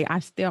walking away,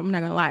 I'm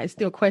not gonna lie, it's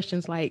still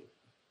questions like,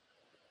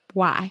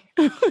 why?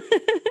 Well,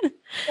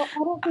 I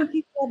don't think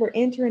people ever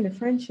enter into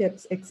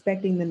friendships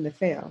expecting them to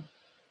fail.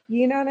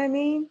 You know what I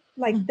mean?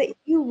 Like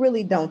you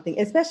really don't think,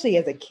 especially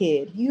as a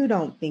kid, you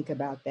don't think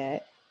about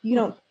that. You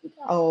don't think,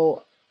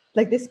 oh,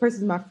 like this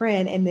person's my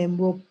friend, and then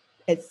we'll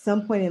at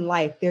some point in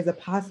life, there's a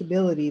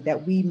possibility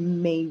that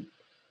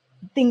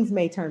things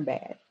may turn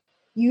bad.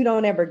 You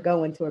don't ever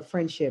go into a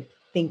friendship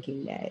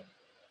thinking that.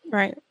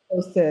 Right.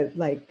 Supposed to,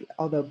 like,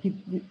 although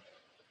people,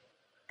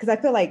 because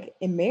I feel like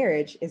in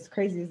marriage, as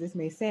crazy as this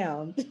may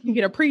sound, you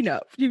get a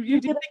prenup. You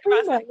get a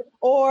prenup.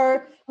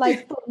 Or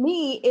like for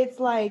me, it's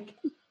like,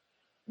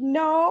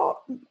 no,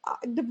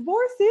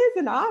 divorce is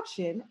an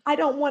option. I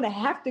don't want to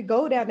have to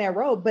go down that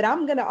road, but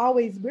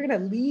we're gonna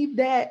leave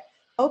that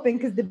open,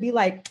 because to be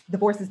like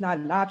divorce is not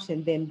an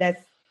option, then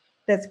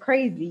that's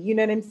crazy. You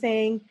know what I'm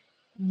saying?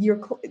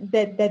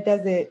 That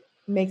doesn't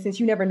make sense.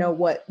 You never know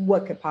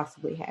what could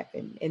possibly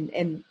happen,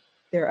 and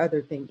there are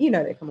other things,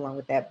 that come along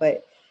with that,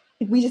 but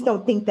we just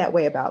don't think that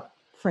way about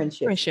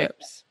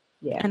friendships.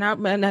 Yeah. And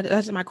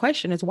that's my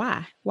question is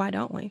why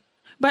don't we?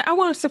 But I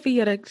want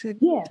Sophia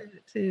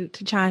to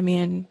chime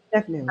in.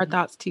 Definitely. Her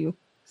thoughts too.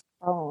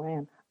 Oh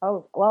man.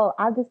 Oh, well,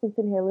 I've just been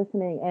sitting here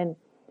listening, and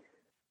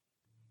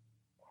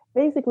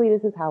basically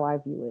this is how I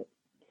view it.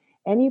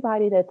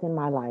 Anybody that's in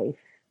my life,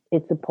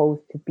 it's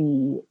supposed to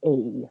be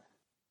a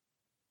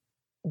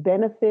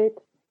benefit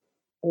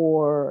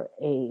or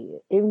a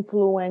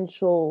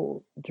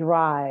influential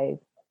drive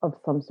of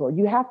some sort.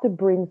 You have to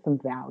bring some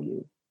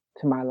value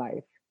to my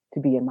life to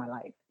be in my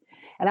life.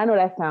 And I know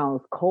that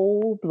sounds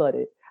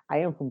cold-blooded. I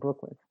am from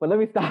Brooklyn, but let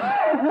me stop.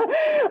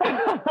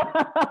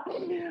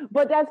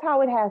 But that's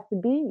how it has to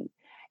be.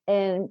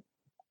 And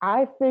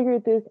I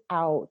figured this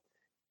out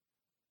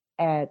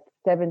at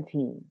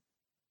 17.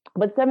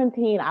 But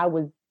I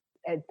was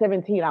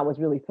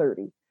really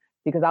 30,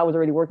 because I was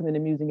already working in the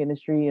music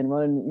industry and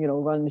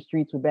running the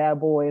streets with Bad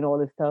Boy and all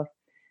this stuff.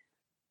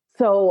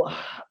 So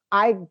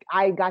I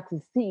got to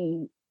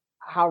see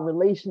how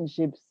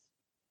relationships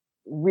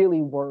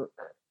really work,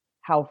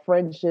 how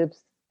friendships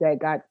that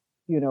got,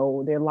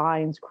 their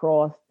lines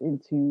crossed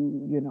into,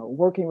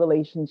 working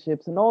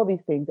relationships and all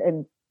these things.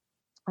 And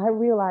I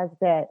realized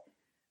that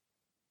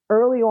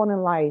early on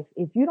in life,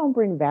 if you don't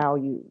bring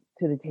value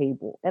to the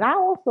table, and I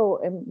also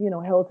am,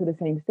 held to the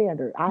same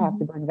standard, I have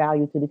to bring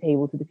value to the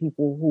table to the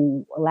people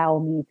who allow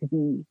me to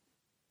be,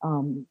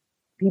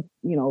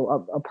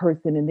 a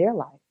person in their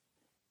life.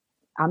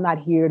 I'm not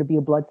here to be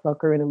a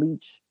bloodsucker and a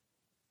leech.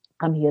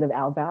 I'm here to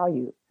add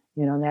value.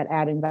 And that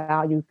adding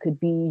value could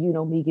be,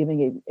 me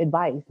giving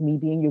advice, me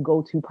being your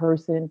go-to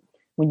person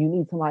when you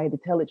need somebody to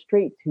tell it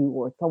straight to,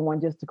 or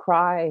someone just to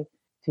cry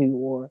to,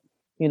 or,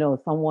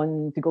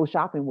 someone to go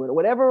shopping with, or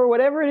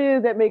whatever it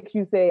is that makes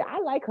you say, I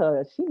like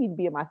her. She needs to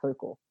be in my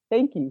circle.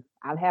 Thank you.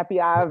 I'm happy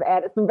I've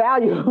added some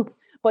value.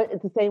 But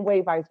it's the same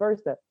way, vice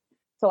versa.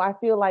 So I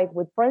feel like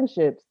with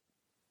friendships,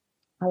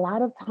 a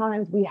lot of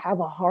times we have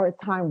a hard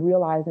time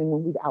realizing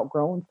when we've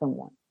outgrown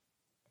someone.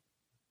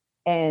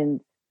 And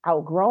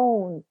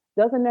outgrown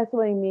doesn't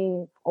necessarily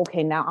mean,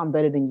 okay, now I'm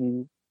better than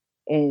you,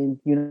 and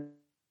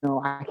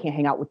I can't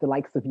hang out with the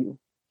likes of you.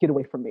 Get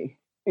away from me.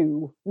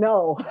 Ew.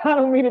 No, I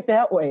don't mean it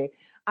that way.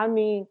 I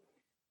mean,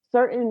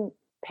 certain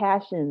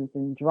passions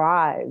and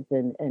drives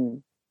and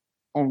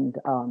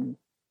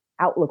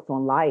outlooks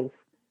on life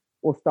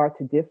will start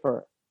to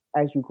differ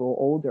as you grow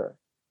older.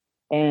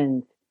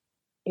 And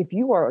if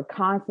you are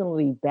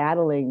constantly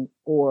battling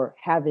or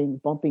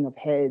having bumping of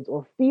heads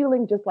or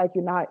feeling just like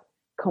you're not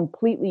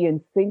completely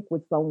in sync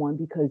with someone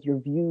because your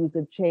views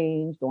have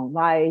changed on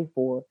life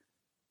or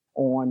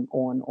on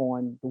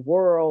the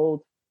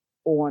world,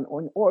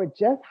 or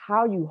just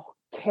how you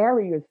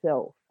carry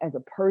yourself as a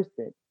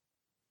person.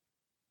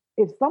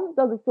 If something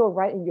doesn't feel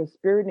right in your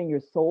spirit and your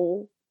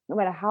soul, no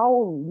matter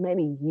how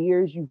many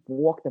years you've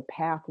walked a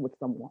path with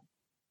someone,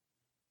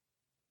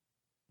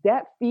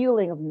 that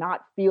feeling of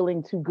not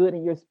feeling too good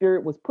in your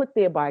spirit was put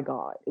there by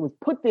God. It was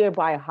put there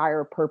by a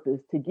higher purpose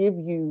to give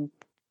you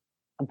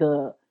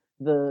the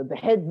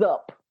heads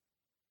up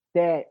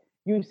that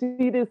you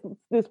see this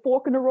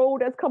fork in the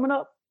road that's coming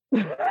up.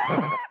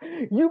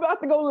 You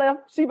about to go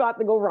left, she about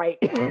to go right.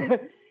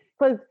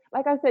 Because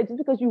like I said, just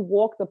because you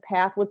walk the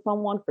path with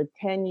someone for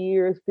 10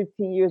 years,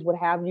 15 years, what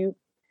have you,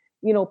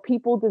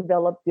 people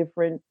develop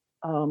different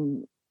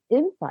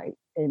insight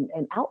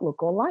and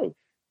outlook on life.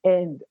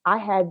 And I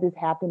had this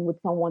happen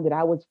with someone that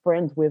I was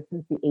friends with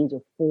since the age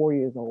of 4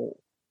 years old.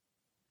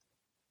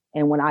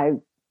 And when I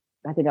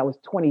think I was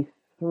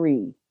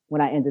 23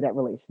 when I ended that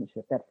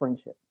relationship, that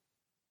friendship.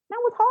 That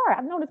was hard.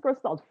 I've known this girl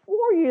since I was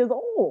 4 years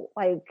old.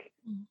 Like,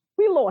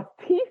 we lost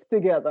teeth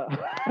together.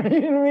 You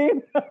know what I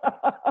mean?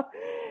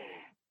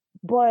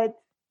 But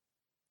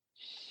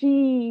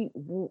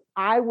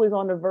I was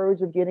on the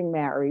verge of getting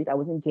married. I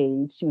was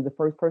engaged. She was the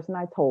first person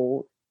I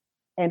told,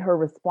 and her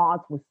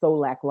response was so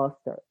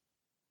lackluster.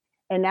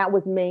 And that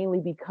was mainly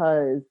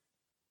because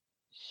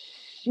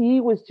she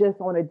was just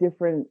on a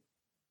different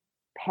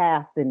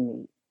path than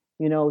me.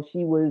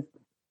 She was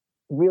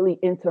really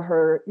into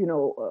her,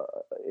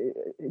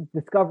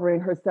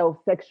 discovering herself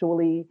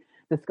sexually,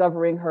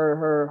 discovering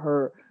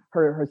herself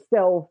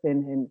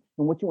and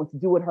what she wants to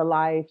do with her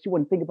life. She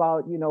wouldn't think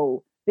about,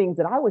 things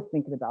that I was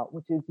thinking about,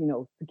 which is,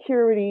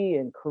 security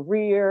and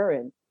career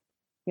and,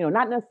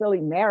 not necessarily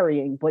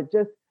marrying, but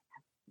just,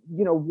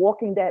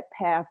 walking that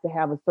path to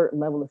have a certain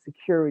level of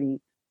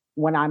security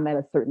when I'm at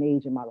a certain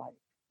age in my life,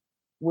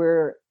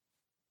 where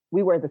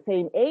we were at the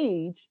same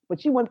age,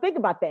 but she wouldn't think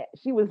about that.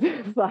 She was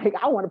just like,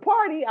 I want to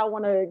party. I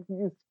want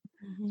to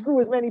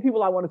screw as many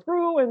people I want to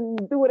screw and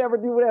do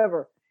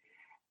whatever.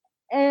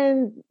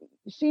 And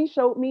she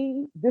showed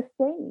me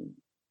disdain.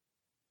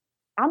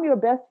 I'm your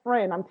best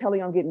friend. I'm telling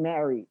you I'm getting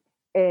married.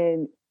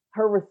 And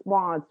her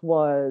response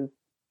was,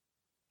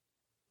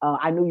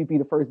 I knew you'd be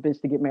the first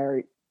bitch to get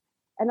married.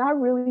 And that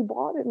really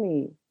bothered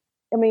me.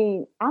 I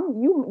mean, of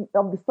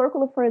the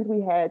circle of friends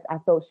we had, I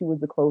felt she was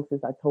the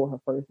closest. I told her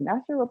first. And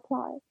that's your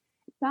reply.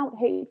 It sounded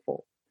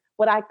hateful.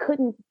 But I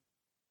couldn't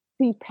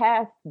see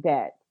past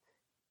that.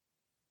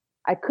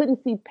 I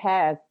couldn't see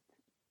past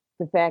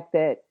the fact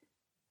that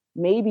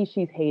maybe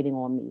she's hating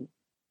on me.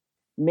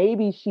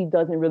 Maybe she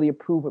doesn't really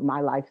approve of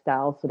my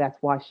lifestyle, so that's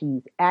why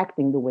she's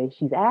acting the way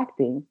she's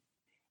acting.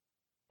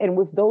 And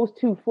with those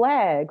two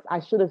flags, I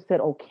should have said,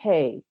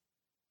 okay,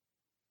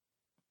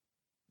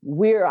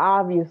 we're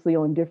obviously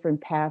on different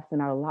paths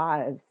in our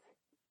lives.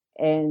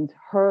 And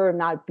her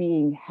not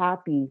being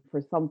happy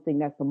for something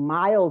that's a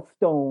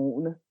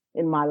milestone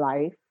in my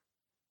life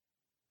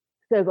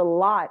says a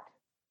lot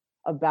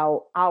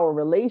about our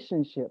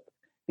relationship,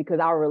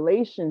 because our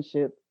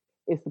relationship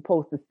is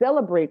supposed to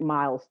celebrate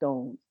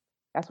milestones.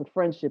 That's what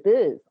friendship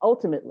is,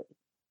 ultimately.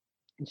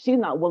 And she's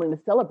not willing to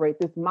celebrate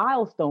this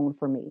milestone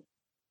for me.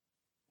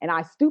 And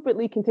I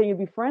stupidly continued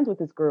to be friends with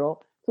this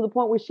girl to the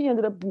point where she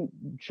ended up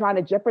trying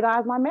to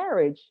jeopardize my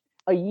marriage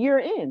a year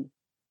in.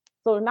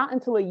 So not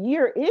until a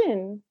year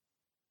in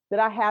that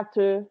I have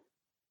to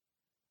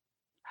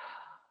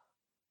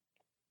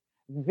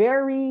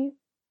very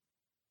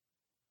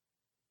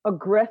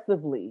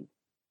aggressively,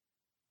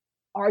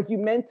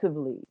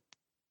 argumentatively,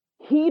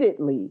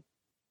 heatedly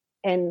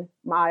end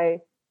my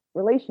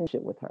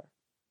relationship with her.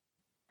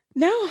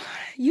 No,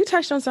 you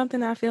touched on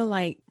something I feel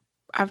like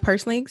I've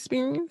personally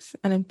experienced,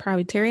 and then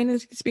probably Terry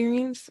has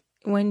experienced,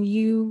 when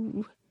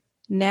you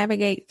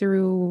navigate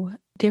through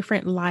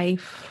different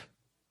life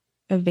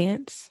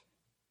events.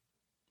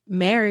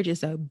 Marriage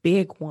is a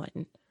big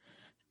one.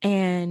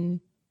 And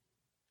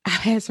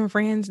I've had some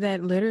friends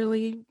that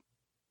literally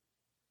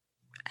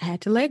had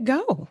to let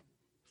go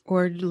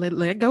or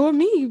let go of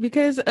me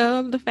because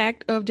of the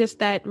fact of just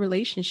that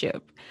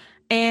relationship.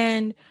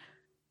 And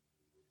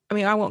I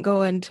mean, I won't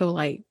go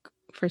into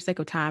for sake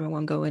of time, I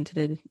won't go into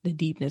the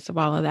deepness of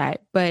all of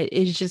that, but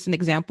it's just an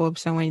example of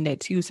someone that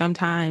too,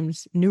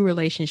 sometimes new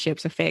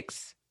relationships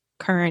affects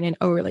current and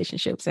old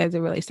relationships as it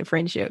relates to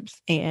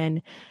friendships.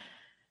 And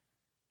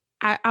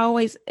I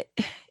always,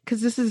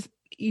 because this is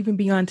even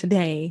beyond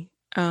today,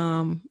 me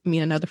and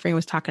another friend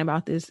was talking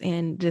about this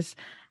and just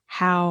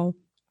how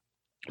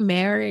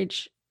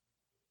marriage,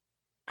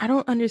 I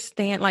don't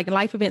understand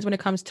life events when it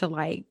comes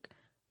to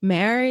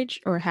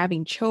marriage or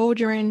having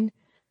children,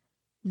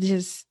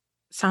 just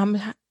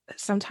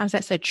sometimes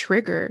that's a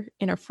trigger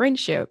in a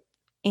friendship.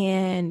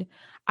 And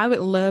I would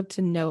love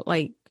to know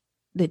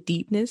the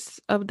deepness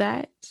of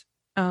that.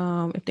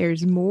 If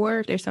there's more,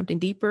 if there's something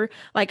deeper,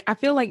 I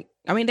feel like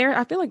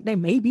there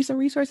may be some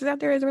resources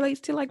out there as it relates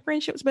to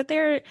friendships, but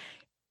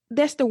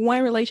that's the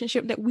one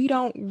relationship that we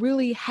don't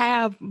really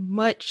have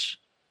much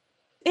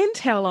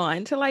intel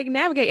on to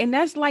navigate. And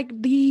that's I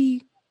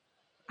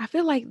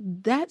feel like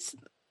that's,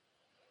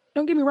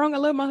 don't get me wrong, I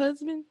love my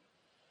husband.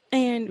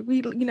 And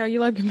we, you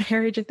love your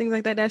marriage and things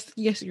like that. That's,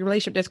 yes, your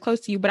relationship that's close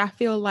to you. But I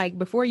feel like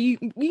before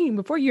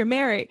you're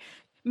married,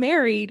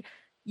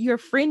 your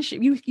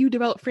friendship, you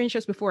develop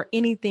friendships before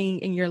anything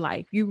in your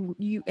life.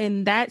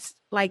 And that's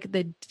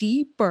the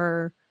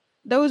deeper,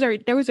 those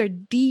are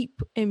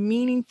deep and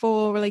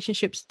meaningful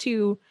relationships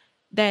too,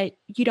 that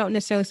you don't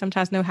necessarily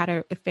sometimes know how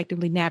to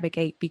effectively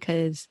navigate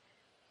because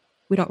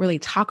we don't really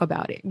talk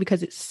about it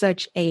because it's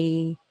such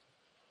a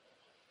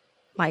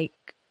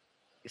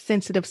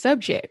sensitive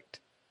subject.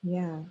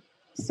 Yeah.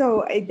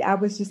 So I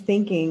was just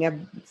thinking,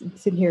 I'm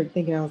sitting here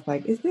thinking, I was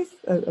like, is this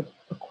a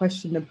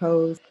question to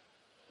pose?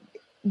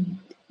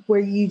 Where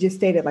you just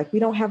stated, we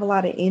don't have a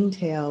lot of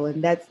intel,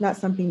 and that's not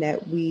something that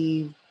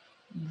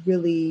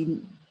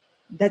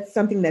that's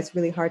something that's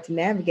really hard to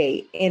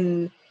navigate.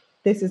 And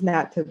this is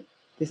not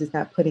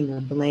putting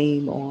a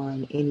blame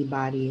on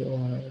anybody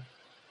or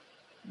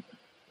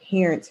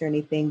parents or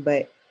anything,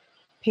 but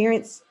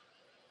parents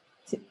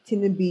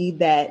tend to be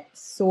that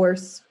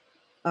source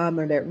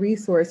or that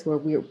resource where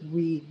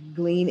we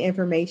glean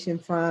information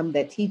from,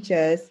 that teach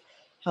us,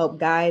 help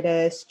guide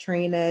us,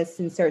 train us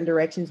in certain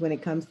directions when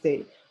it comes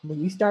to when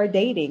you start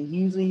dating.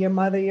 Usually your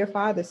mother, your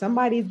father,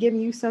 somebody's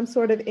giving you some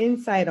sort of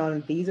insight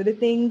on these are the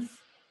things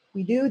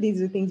we do,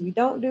 these are the things we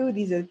don't do,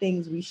 these are the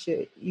things we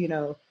should,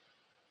 you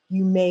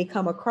may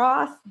come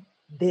across.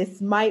 This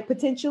might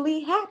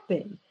potentially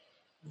happen.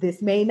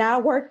 This may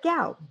not work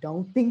out.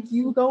 Don't think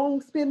you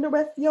gonna spend the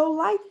rest of your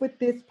life with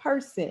this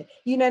person.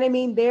 You know what I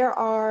mean? There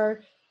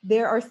are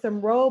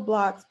some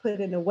roadblocks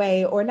put in the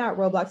way, or not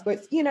roadblocks,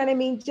 but you know what I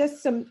mean?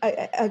 Just some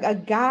a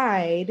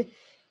guide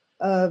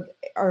of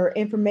or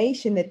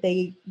information that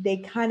they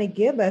kind of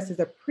give us as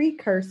a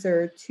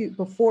precursor to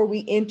before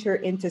we enter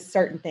into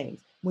certain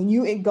things. When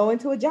you go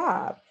into a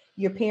job,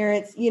 your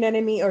parents, you know what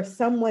I mean, or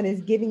someone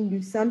is giving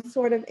you some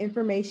sort of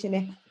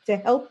information to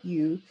help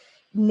you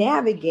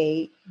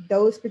navigate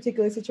those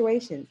particular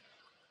situations.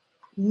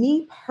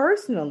 Me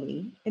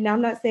personally, and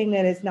I'm not saying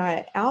that it's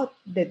not out,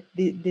 that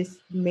this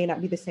may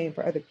not be the same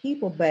for other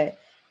people, but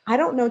I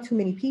don't know too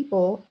many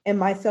people, and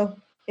myself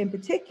in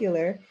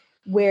particular,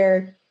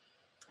 where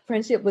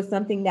friendship was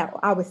something that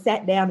I was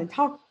sat down and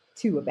talked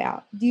to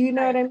about. Do you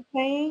know what I'm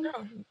saying?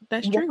 No,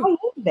 that's Why true.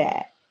 is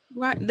that?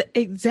 Right.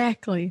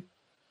 Exactly.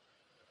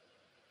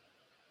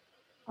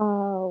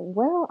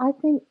 Well, I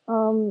think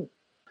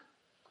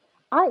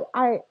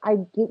I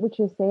get what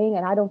you're saying,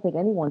 and I don't think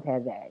anyone's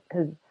had that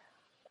because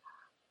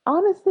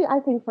honestly, I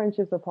think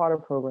friendships are part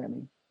of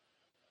programming.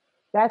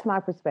 That's my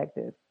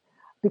perspective.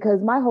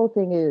 Because my whole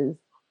thing is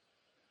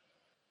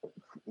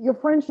your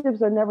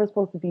friendships are never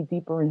supposed to be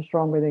deeper and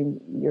stronger than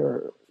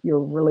your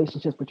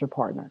relationships with your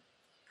partner.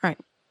 Right.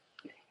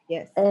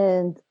 Yes.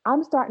 And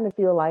I'm starting to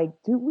feel like,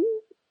 do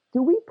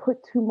we put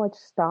too much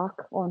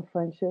stock on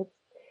friendships?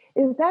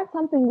 Is that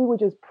something we were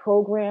just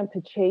programmed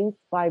to chase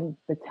by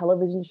the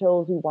television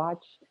shows we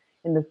watch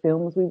and the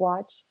films we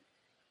watch?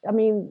 I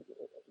mean,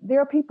 there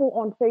are people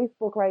on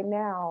Facebook right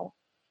now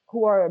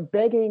who are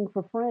begging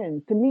for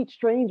friends to meet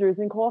strangers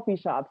in coffee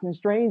shops and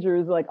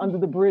strangers like under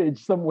the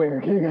bridge somewhere.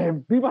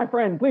 Be my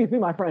friend, please be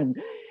my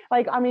friend.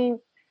 Like, I mean,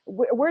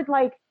 we're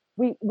like,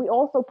 we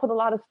also put a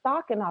lot of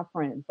stock in our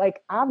friends.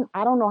 Like, I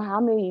don't know how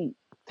many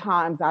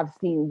times I've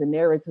seen the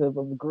narrative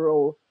of a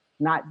girl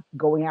not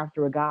going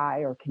after a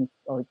guy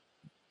or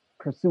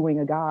pursuing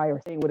a guy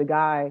or staying with a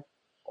guy,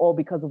 all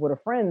because of what a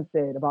friend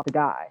said about the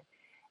guy.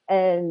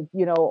 And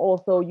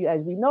also,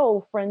 as we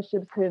know,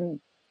 friendships can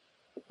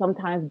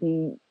sometimes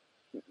be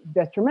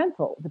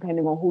detrimental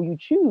depending on who you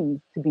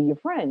choose to be your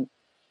friend.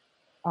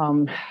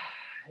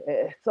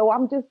 So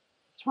I'm just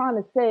trying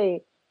to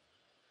say,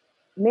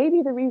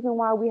 maybe the reason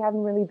why we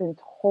haven't really been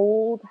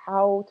told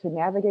how to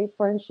navigate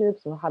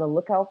friendships or how to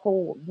look out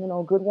for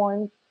good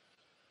ones,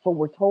 but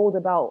we're told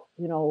about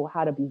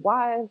how to be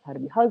wives, how to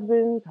be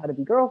husbands, how to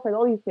be girlfriends,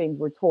 all these things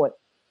we're taught.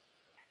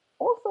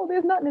 Also,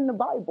 there's nothing in the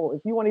Bible,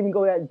 if you want to even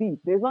go that deep,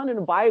 there's nothing in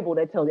the Bible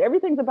that tells you.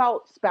 Everything's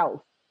about spouse.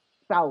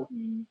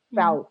 Mm-hmm.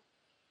 So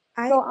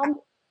I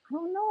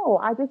don't know.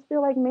 I just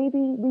feel like maybe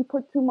we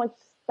put too much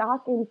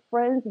stock in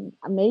friends.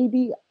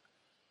 Maybe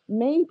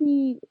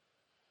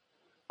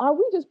are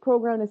we just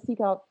programmed to seek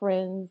out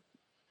friends,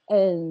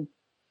 and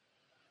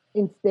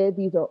instead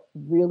these are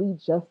really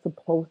just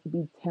supposed to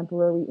be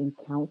temporary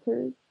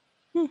encounters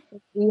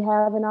we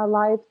have in our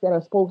lives that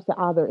are supposed to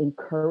either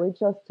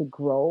encourage us to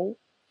grow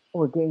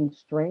or gain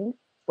strength,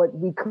 but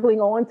we cling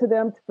on to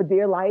them for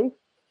dear life,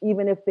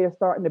 even if they're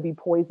starting to be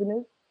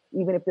poisonous,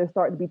 even if they're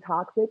starting to be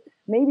toxic.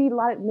 Maybe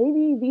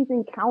these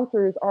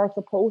encounters are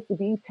supposed to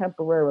be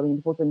temporarily. You're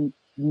supposed to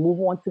move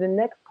on to the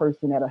next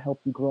person that'll help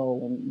you grow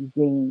and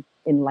gain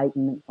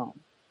enlightenment from.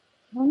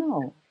 I don't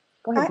know.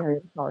 Go ahead,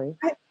 Terry. Sorry.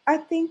 I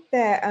think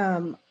that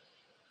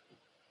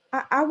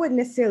I wouldn't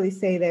necessarily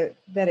say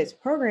that it's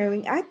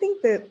programming. I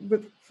think that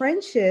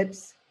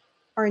friendships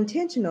are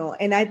intentional,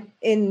 and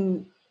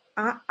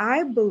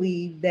I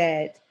believe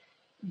that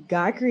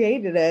God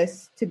created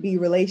us to be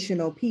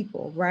relational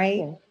people, right?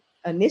 Yeah.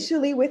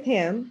 Initially with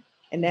Him,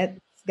 and that's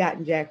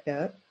gotten jacked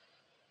up,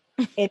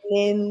 and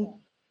then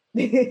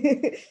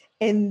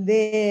and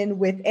then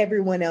with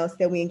everyone else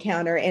that we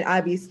encounter, and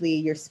obviously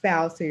your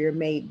spouse or your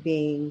mate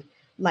being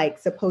like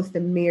supposed to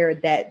mirror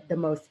that, the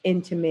most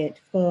intimate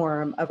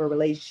form of a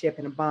relationship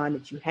and a bond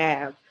that you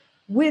have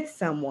with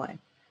someone.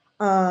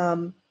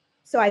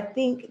 So I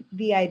think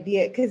the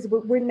idea, because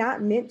we're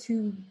not meant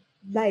to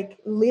like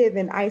live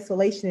in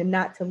isolation and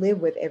not to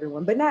live with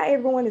everyone, but not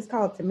everyone is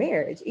called to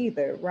marriage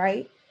either,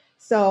 right?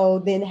 So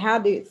then how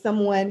did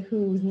someone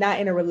who's not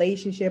in a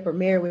relationship or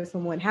married with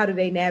someone, how do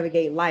they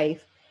navigate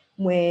life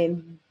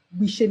when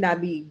we should not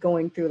be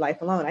going through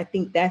life alone? I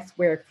think that's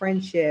where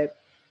friendship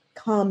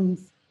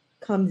comes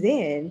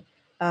in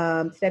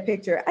to that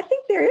picture. I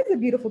think there is a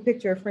beautiful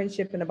picture of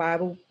friendship in the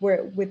Bible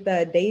where with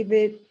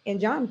David and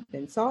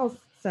Jonathan, Saul's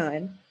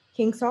son,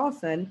 King Saul's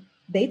son.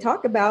 They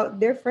talk about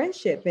their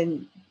friendship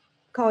and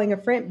calling a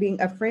friend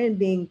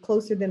being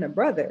closer than a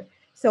brother.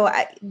 So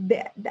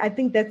I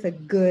think that's a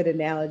good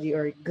analogy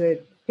or a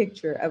good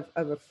picture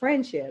of a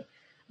friendship.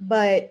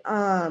 But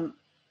I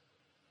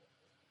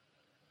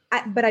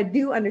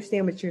do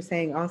understand what you're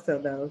saying also,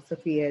 though,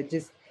 Sophia.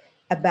 Just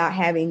about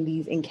having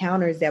these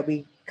encounters that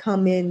we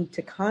come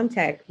into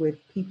contact with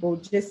people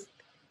just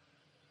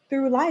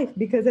through life,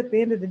 because at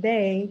the end of the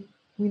day,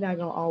 we're not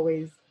going to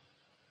always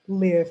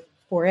live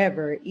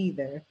forever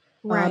either.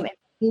 Right. And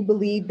you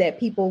believe that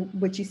people,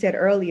 what you said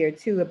earlier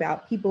too,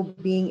 about people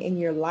being in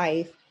your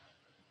life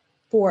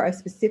for a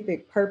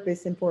specific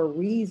purpose and for a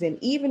reason,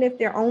 even if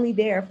they're only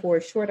there for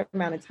a short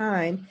amount of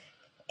time,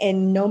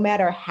 and no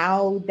matter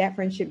how that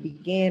friendship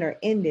began or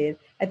ended,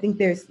 I think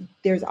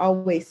there's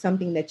always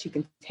something that you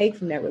can take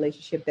from that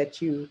relationship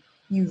that you've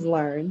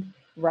learned,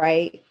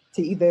 right?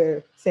 To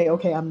either say,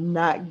 okay, I'm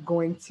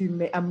going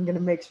to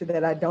make sure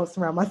that I don't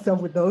surround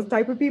myself with those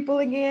type of people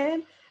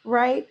again,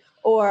 right?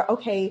 Or,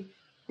 okay,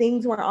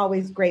 things weren't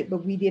always great,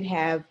 but we did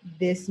have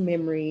this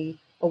memory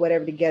or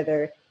whatever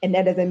together. And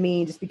that doesn't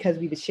mean just because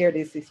we've shared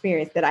this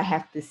experience that I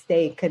have to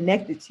stay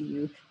connected to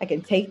you. I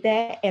can take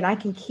that and I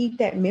can keep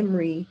that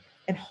memory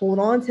and hold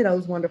on to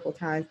those wonderful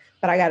times,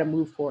 but I got to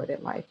move forward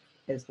in life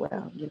as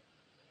well. You know?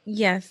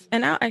 Yes.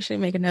 And I'll actually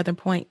make another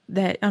point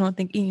that I don't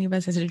think any of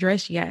us has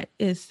addressed yet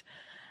is,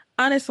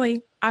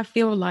 honestly, I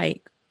feel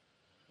like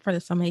for the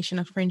summation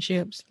of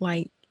friendships,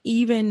 like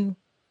even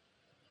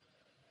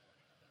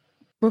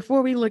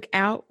before we look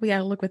out, we got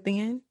to look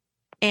within.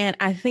 And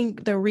I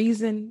think the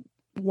reason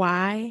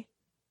why,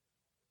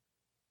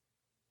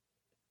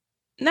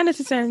 not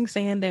necessarily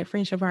saying that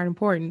friendships aren't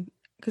important,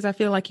 because I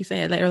feel like you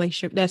said that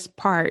relationship, that's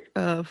part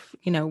of,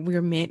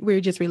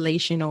 we're just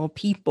relational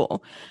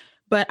people.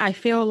 But I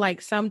feel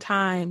like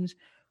sometimes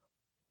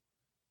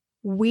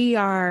we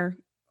are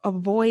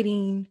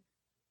avoid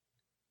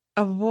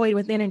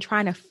within and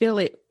trying to feel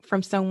it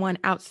from someone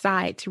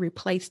outside to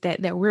replace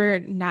that we're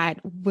not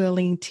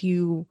willing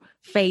to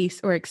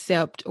face or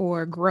accept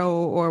or grow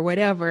or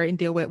whatever and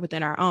deal with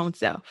within our own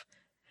self.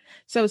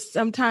 So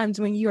sometimes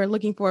when you are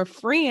looking for a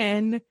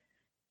friend,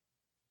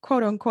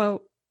 quote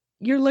unquote,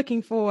 you're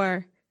looking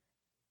for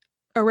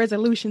a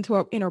resolution to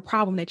an inner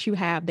problem that you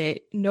have that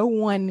no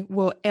one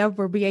will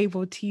ever be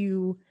able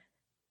to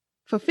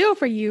fulfill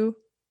for you,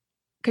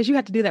 because you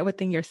have to do that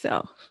within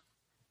yourself.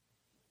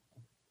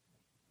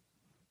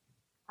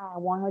 I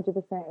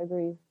 100%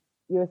 agree.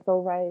 You're so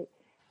right.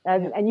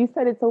 And you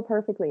said it so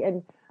perfectly.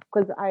 And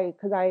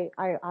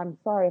I'm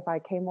sorry if I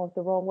came off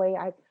the wrong way.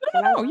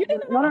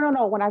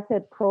 No. When I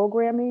said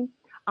programming,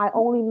 I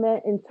only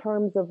meant in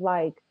terms of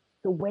like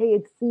the way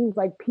it seems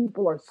like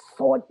people are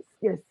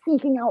they're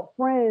seeking out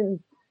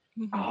friends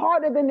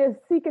harder than they're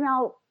seeking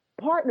out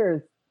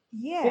partners.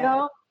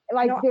 Yeah.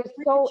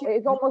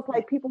 It's almost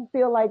like people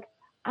feel like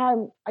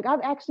I've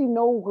actually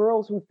known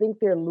girls who think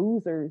they're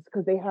losers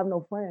because they have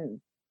no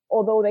friends,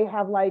 although they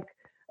have like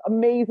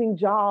amazing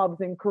jobs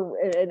and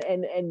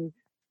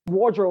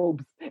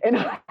wardrobes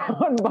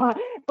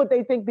but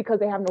they think because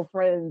they have no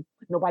friends,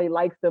 nobody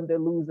likes them, they're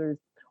losers.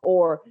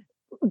 Or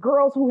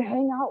girls who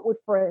hang out with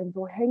friends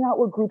or hang out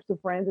with groups of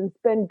friends and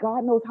spend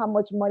God knows how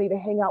much money to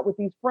hang out with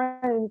these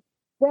friends,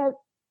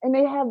 and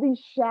they have these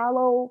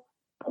shallow,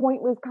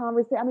 pointless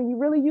conversations. I mean,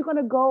 you're going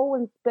to go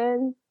and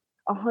spend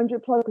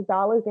 $100+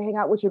 to hang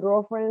out with your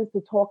girlfriends to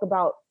talk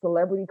about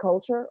celebrity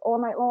culture all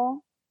night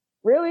long?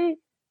 Really?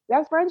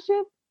 That's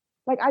friendship?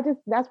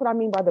 That's what I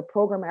mean by the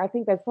programming. I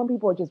think that some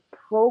people are just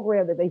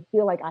programmed that they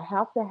feel like I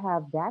have to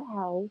have that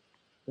house,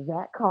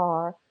 that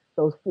car,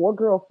 those 4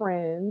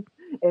 girlfriends,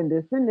 and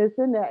this and this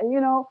and that,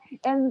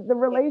 and the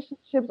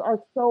relationships are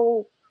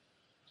so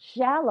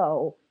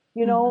shallow,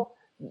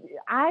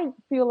 I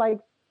feel like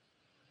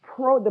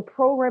the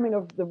programming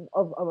of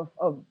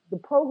the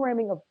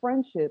programming of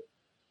friendship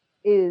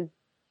is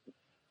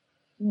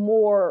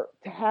more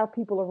to have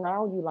people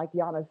around you, like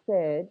Yana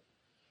said,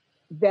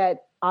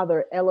 that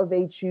either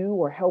elevate you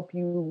or help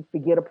you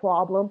forget a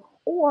problem.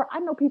 Or I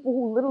know people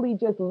who literally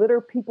just litter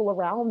people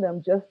around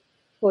them just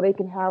so they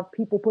can have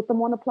people put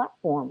them on a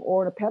platform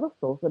or on a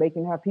pedestal, so they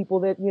can have people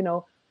that,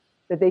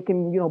 that they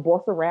can,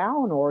 boss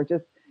around or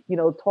just,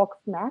 talk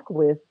smack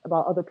with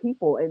about other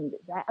people. And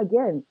that,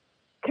 again,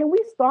 can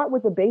we start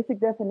with the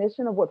basic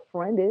definition of what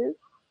friend is?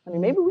 I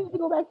mean, maybe we need to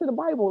go back to the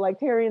Bible, like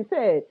Terrian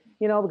said,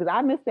 because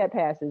I missed that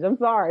passage. I'm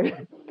sorry.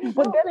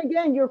 But then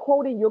again, you're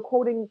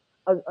quoting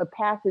a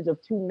passage of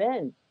 2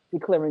 men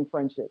declaring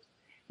friendships.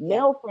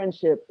 Male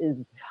friendship is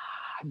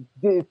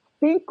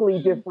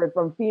distinctly different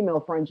from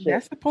female friendship.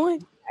 That's the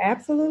point.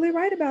 Absolutely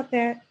right about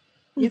that.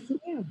 Yes,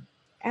 ma'am.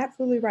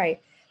 Absolutely right.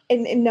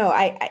 And no,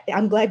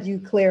 I'm glad you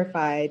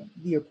clarified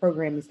your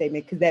programming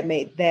statement, because that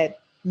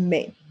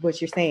made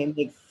what you're saying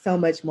makes so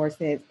much more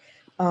sense.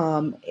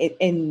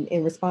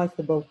 In response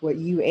to both what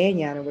you and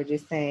Yana were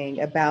just saying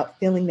about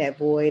filling that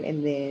void,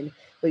 and then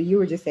what you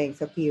were just saying,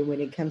 Sophia,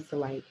 when it comes to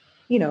like,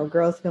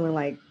 girls feeling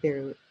like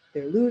they're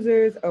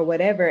losers or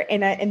whatever.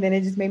 And then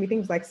it just made me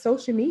think like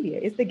social media.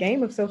 It's the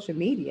game of social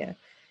media.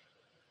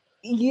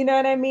 You know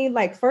what I mean?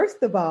 Like,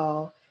 first of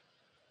all,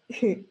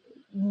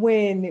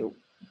 when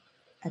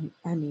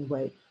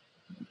what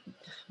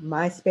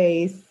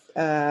MySpace,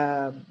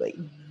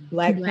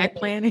 Black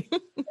Planet,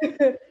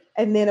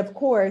 and then of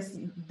course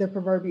the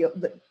proverbial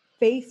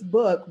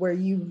Facebook, where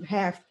you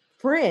have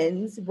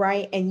friends,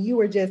 right? And you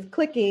were just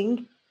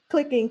clicking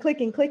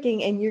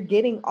clicking, and you're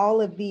getting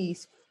all of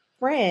these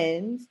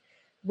friends,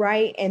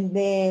 right? And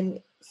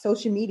then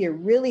social media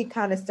really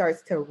kind of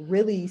starts to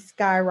really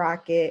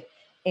skyrocket.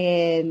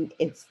 And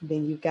it's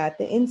then you've got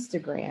the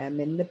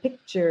Instagram and the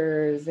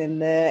pictures and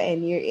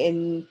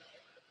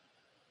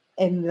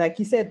like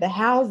you said, the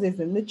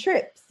houses and the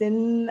trips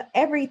and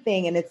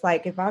everything. And it's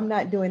like, if I'm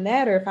not doing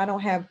that, or if I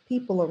don't have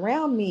people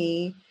around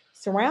me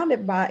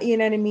surrounded by, you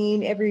know what I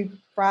mean, every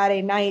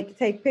Friday night to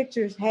take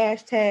pictures,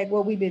 hashtag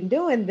what we've been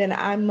doing, then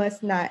I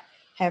must not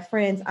have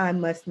friends. I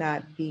must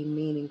not be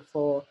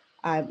meaningful.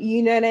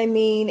 You know what I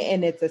mean?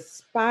 And it's a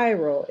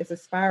spiral. It's a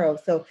spiral.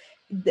 So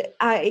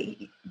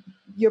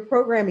your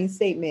programming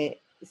statement,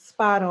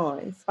 spot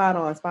on.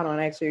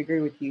 I actually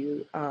agree with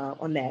you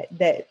on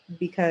that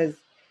because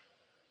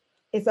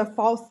it's a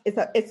facade.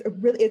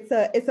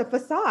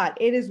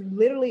 It is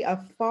literally a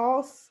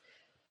false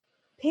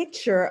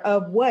picture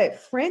of what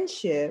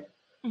friendship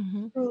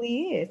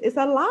truly is. It's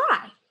a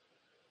lie.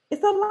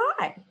 It's a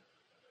lie.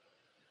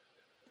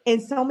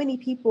 And so many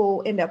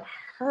people end up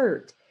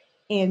hurt.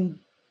 And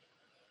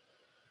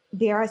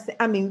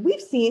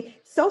we've seen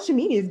social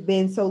media has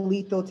been so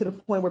lethal to the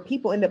point where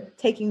people end up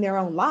taking their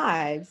own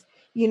lives,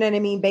 you know what I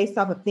mean, based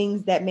off of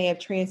things that may have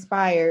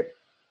transpired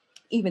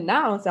even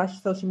now on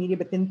social media,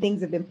 but then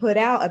things have been put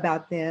out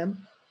about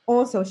them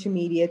on social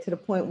media to the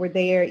point where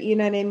they're, you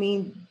know what I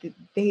mean,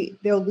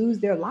 they'll lose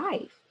their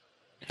life.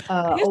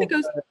 I guess it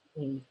goes.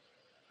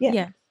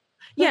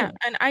 Yeah,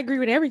 and I agree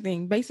with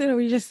everything. Basically,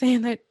 we're just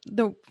saying that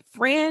the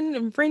friend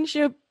and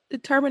friendship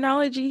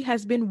terminology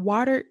has been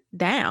watered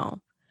down,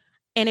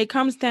 and it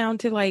comes down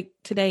to like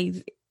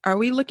today's: are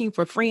we looking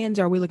for friends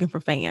or are we looking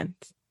for fans?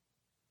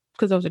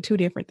 Because those are two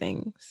different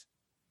things.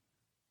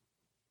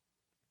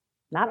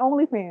 Not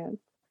only fans.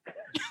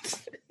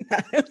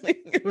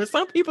 Well,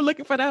 some people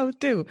looking for those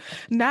too,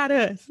 not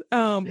us.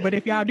 But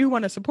if y'all do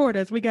want to support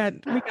us, we got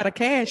a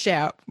cash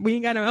out. We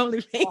ain't got no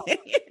OnlyFans.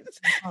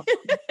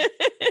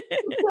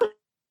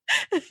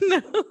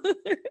 No.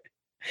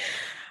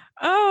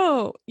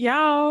 Oh,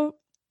 y'all,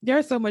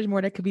 there's so much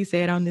more that could be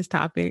said on this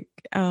topic.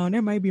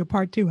 There might be a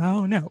part 2. I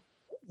don't know.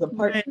 The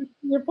part 2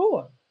 you're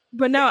for.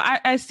 But no,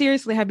 I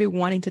seriously have been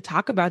wanting to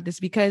talk about this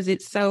because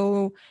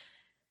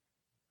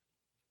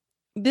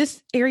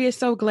this area is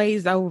so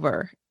glazed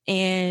over,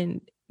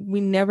 and we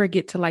never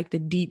get to like the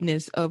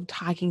deepness of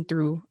talking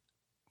through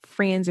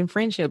friends and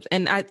friendships.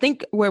 And I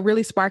think what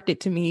really sparked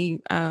it to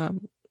me,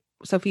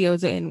 Sophia,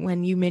 was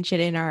when you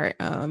mentioned in our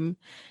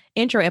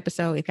intro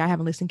episode, if y'all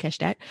haven't listened, catch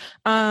that,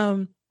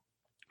 was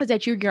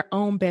that you're your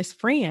own best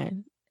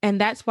friend.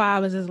 And that's why I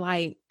was just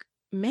like,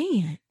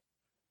 man,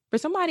 for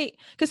somebody,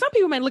 because some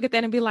people might look at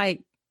that and be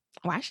like,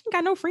 why she ain't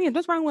got no friends?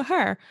 What's wrong with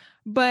her?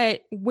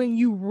 But when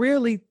you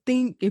really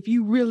think, if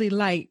you really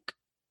like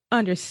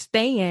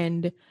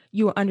understand,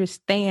 you will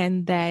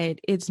understand that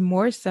it's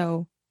more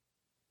so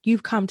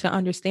you've come to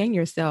understand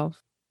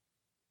yourself.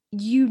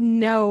 You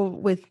know,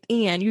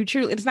 within you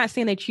truly, it's not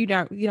saying that you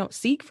don't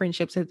seek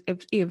friendships.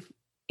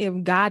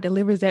 If God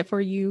delivers that for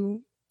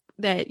you,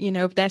 that, you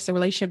know, if that's a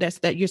relationship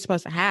that you're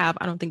supposed to have,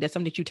 I don't think that's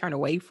something that you turn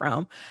away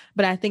from.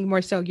 But I think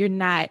more so you're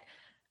not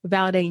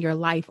validating your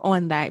life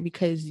on that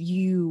because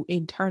you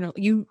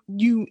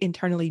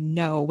internally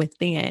know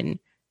within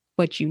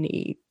what you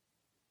need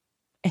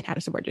and how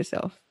to support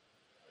yourself.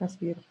 That's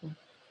beautiful.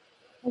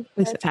 At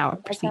least that's how I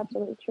perceive. That's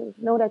absolutely true.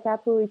 No, that's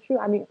absolutely true.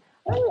 I mean,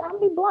 I'll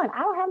be blunt. I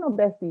don't have no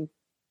besties.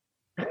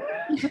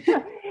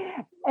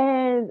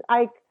 And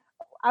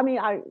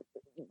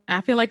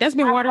I feel like that's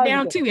been watered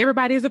down too.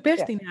 Everybody is a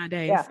bestie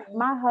nowadays. Yeah,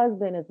 my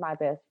husband is my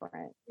best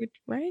friend.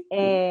 Right.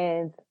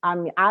 And I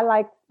mean, I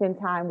like to spend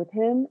time with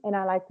him and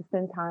I like to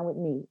spend time with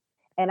me.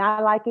 And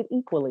I like it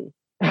equally.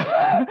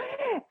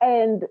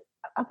 And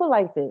I feel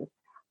like this.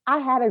 I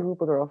had a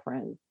group of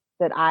girlfriends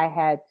that I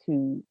had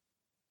to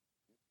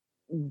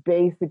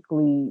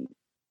basically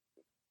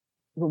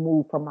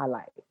remove from my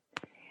life.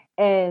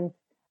 And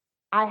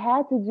I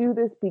had to do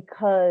this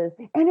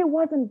and it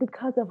wasn't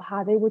because of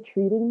how they were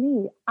treating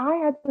me. I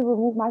had to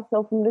remove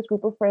myself from this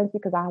group of friends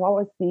because I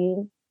was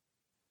seeing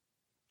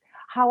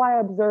how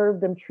I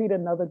observed them treat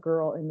another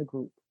girl in the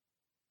group.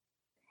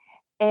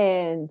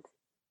 And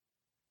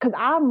because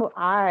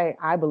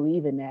I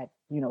believe in that,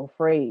 you know,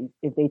 phrase,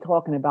 if they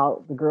talking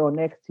about the girl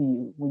next to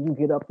you, when you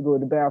get up to go to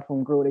the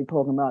bathroom, girl, they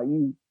talking about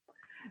you.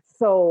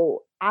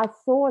 So I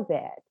saw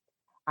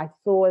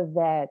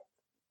that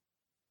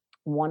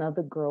one of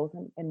the girls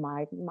in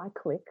my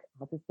clique,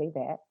 I'll just say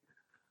that,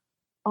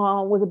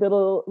 was a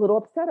little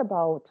upset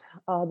about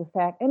the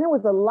fact, and it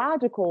was a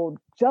logical,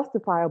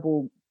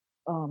 justifiable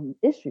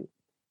issue.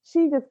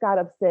 She just got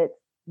upset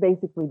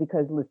basically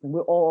because, listen,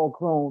 we're all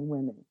grown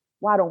women.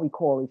 Why don't we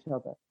call each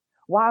other?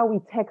 Why are we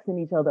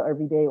texting each other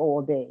every day,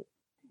 all day?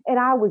 And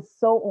I was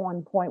so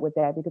on point with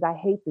that because I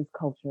hate this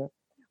culture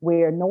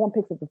where no one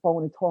picks up the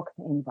phone and talks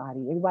to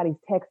anybody. Everybody's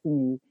texting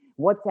you.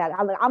 WhatsApp.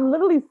 I'm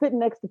literally sitting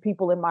next to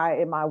people in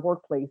my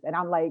workplace, and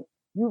I'm like,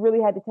 you really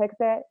had to text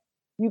that?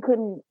 You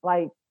couldn't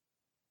like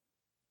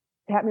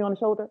tap me on the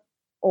shoulder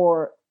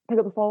or pick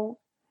up the phone?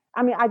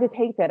 I mean, I just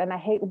hate that. And I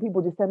hate when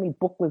people just send me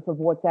booklets of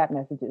WhatsApp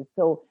messages.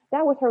 So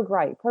that was her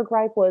gripe. Her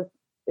gripe was,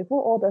 if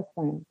we're all best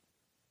friends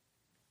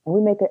and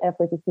we make an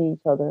effort to see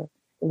each other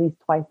at least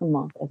twice a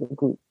month as a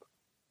group,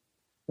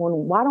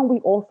 why don't we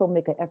also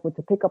make an effort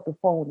to pick up the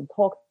phone and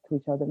talk to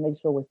each other, make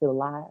sure we're still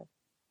alive,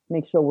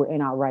 make sure we're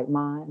in our right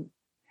mind,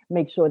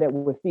 make sure that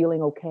we're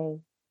feeling okay,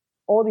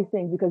 all these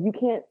things, because you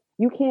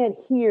can't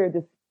hear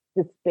this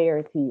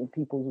disparity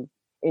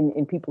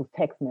in people's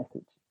text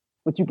message,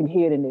 but you can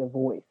hear it in their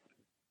voice.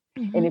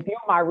 Mm-hmm. And if you're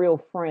my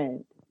real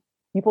friend,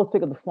 you're supposed to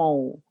pick up the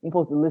phone, you're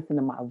supposed to listen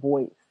to my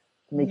voice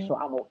to make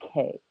sure I'm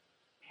okay.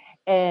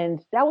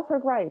 And that was her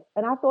gripe.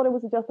 And I thought it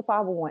was a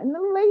justifiable one. And the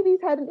ladies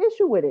had an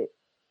issue with it.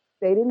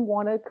 They didn't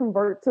want to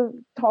convert to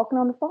talking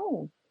on the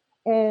phone.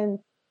 And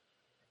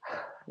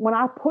when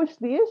I pushed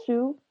the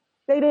issue,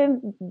 they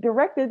then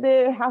directed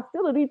their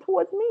hostility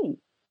towards me.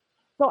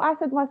 So I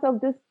said to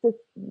myself, this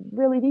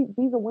really,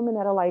 these are women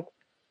that are like,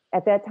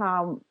 at that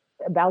time,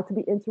 about to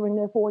be entering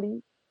their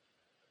 40s.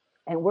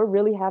 And we're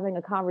really having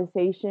a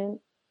conversation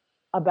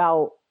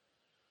about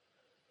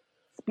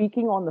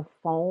speaking on the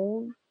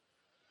phone.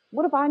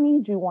 What if I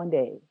need you one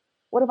day?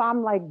 What if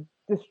I'm like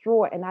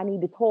distraught and I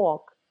need to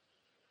talk?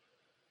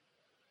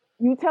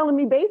 You telling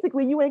me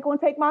basically you ain't going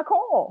to take my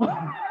call.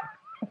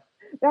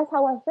 That's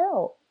how I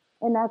felt.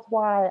 And that's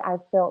why I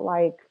felt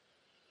like,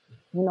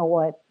 you know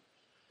what?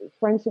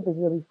 Friendship is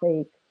really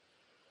fake.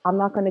 I'm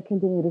not going to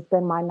continue to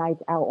spend my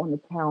nights out on the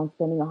town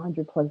spending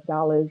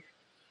 $100+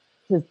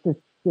 just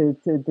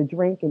to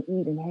drink and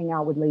eat and hang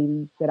out with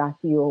ladies that I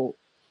feel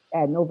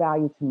add no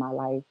value to my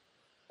life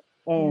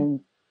and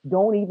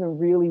don't even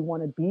really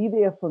want to be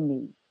there for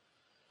me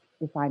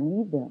if I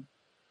need them,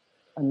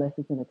 unless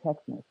it's in a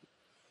text message.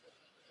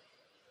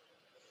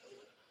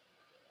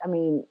 I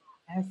mean,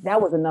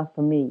 that was enough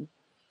for me.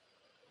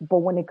 But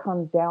when it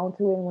comes down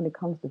to it, and when it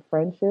comes to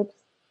friendships,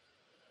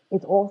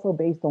 it's also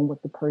based on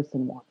what the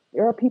person wants.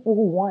 There are people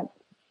who want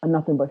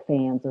nothing but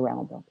fans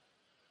around them.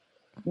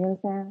 You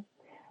understand?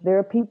 There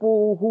are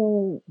people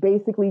who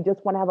basically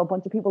just want to have a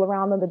bunch of people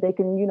around them that they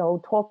can,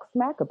 talk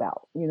smack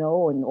about,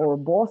 or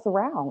boss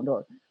around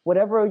or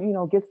whatever,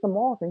 gets them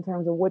off in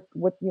terms of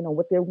what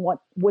they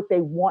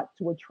want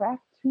to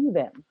attract to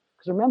them.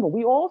 Because remember,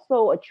 we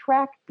also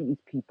attract these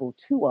people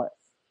to us.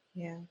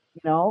 Yeah.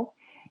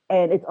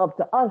 And it's up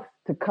to us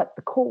to cut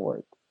the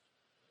cords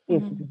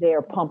if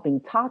they're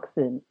pumping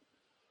toxin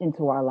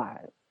into our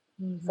lives.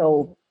 Mm-hmm.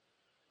 So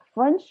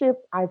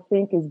friendship, I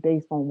think, is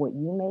based on what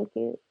you make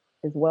it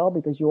as well,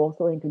 because you're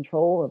also in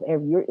control of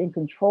you're in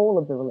control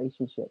of the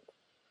relationship,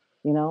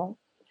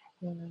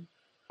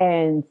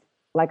 And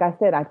like I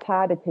said, I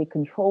tried to take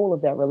control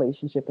of that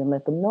relationship and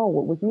let them know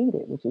what was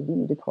needed, which is we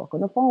need to talk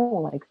on the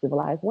phone like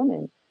civilized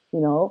women.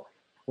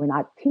 We're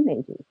not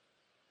teenagers.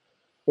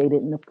 They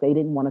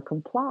didn't want to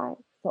comply.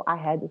 So I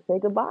had to say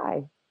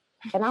goodbye.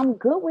 And I'm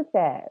good with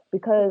that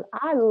because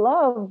I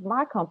love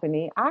my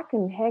company. I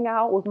can hang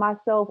out with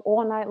myself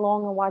all night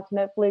long and watch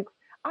Netflix.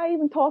 I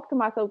even talk to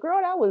myself, girl,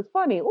 that was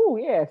funny. Oh,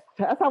 yes.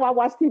 That's how I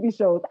watch TV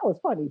shows. That was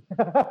funny.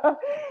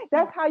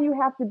 That's how you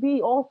have to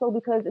be also,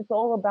 because it's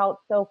all about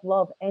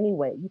self-love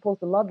anyway. You're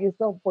supposed to love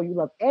yourself before you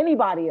love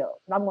anybody else.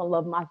 And I'm going to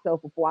love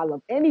myself before I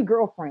love any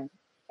girlfriend,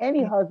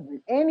 any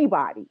husband,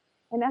 anybody.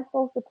 And that's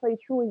supposed to play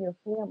true in your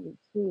family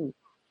too.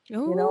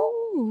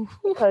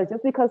 Because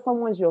just because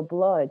someone's your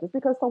blood, just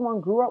because someone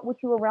grew up with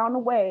you around the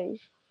way,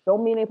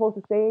 don't mean they're supposed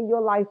to stay in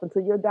your life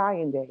until your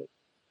dying day.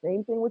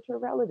 Same thing with your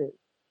relatives.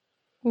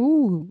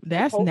 Ooh,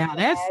 that's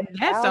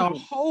a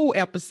whole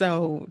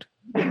episode.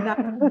 You did knock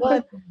my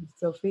bun loose,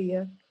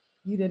 Sophia.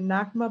 You did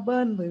knock my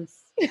bun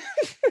loose.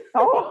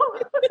 Oh.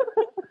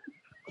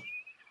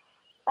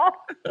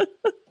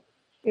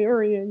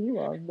 Arian, you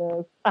are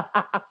best.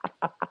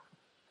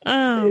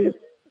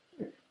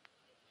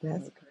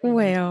 That's crazy.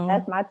 Well,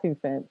 that's my 2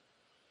 cents.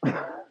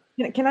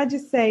 Can I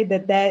just say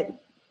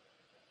that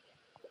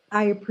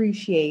I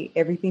appreciate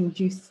everything that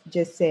you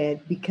just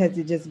said, because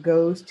it just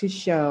goes to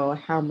show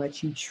how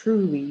much you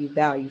truly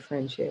value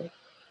friendship.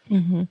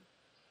 Mm-hmm.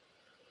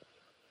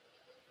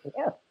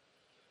 Yeah.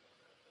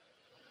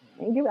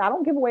 I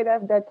don't give away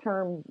that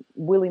term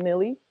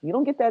willy-nilly. You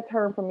don't get that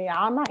term from me.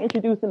 I'm not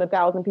introducing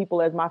 1,000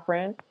 people as my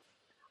friend.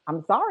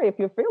 I'm sorry if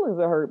your feelings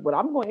are hurt, but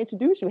I'm going to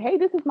introduce you. Hey,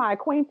 this is my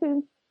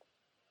acquaintance,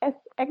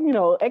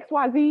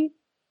 XYZ,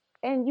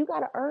 and you got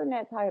to earn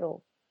that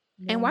title.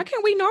 And why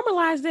can't we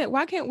normalize that?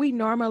 Why can't we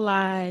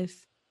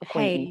normalize,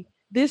 hey,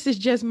 this is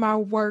just my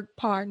work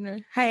partner.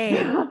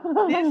 Hey,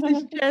 this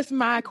is just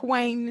my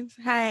acquaintance.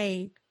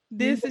 Hey,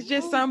 this is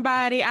just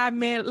somebody I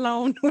met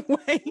along the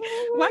way.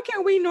 Why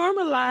can't we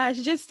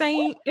normalize just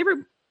saying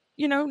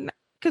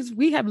because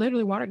we have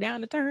literally watered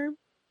down the term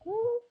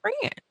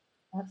friend.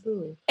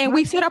 Absolutely. And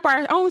we set up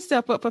our own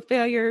stuff up for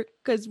failure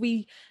because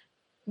we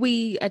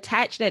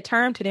attach that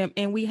term to them,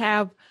 and we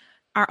have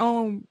our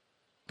own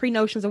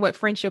pre-notions of what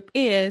friendship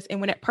is. And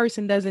when that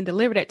person doesn't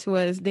deliver that to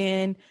us,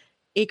 then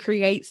it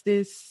creates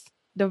this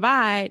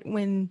divide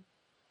when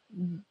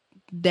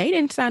they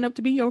didn't sign up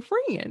to be your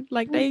friend.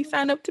 Like they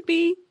signed up to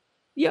be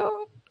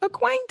your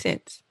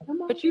acquaintance.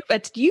 Come on.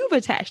 But you've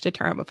attached a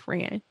term of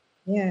friend.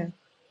 Yeah.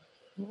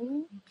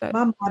 So,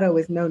 My motto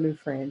is no new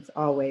friends.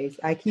 Always,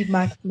 I keep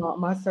my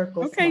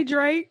circle. okay, small.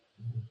 Drake.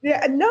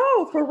 Yeah,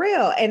 no, for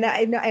real. And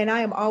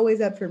I am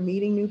always up for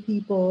meeting new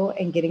people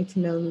and getting to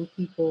know new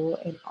people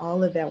and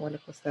all of that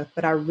wonderful stuff.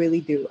 But I really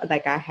do.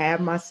 Like, I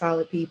have my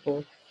solid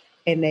people,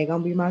 and they're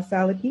gonna be my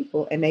solid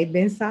people, and they've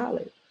been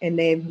solid, and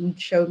they've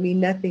showed me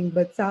nothing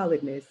but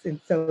solidness, and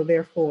so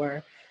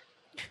therefore,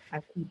 I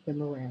keep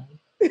them around.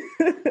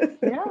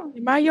 Yeah.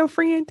 Am I your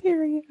friend,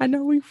 Terry? I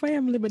know we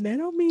family, but that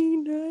don't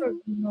mean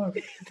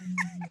nothing.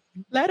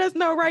 Let us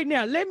know right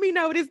now. Let me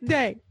know this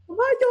day. Am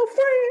I your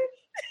friend?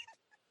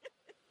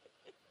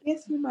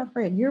 Yes, you're my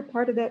friend. You're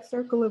part of that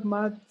circle of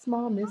my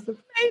smallness.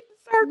 Circle.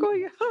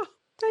 Oh,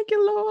 thank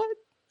you, Lord.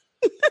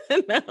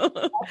 No.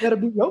 I better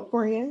be your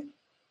friend.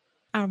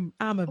 I'm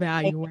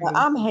evaluating.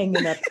 I'm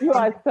hanging up. You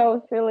are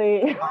so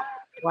silly.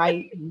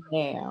 Right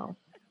now.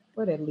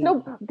 What at least?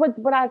 No,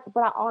 but I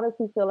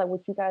honestly feel like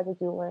what you guys are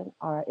doing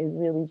is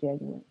really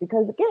genuine,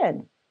 because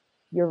again,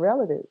 you're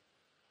relatives.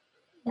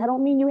 That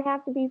don't mean you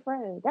have to be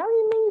friends. That don't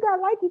even mean you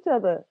gotta like each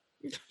other.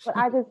 But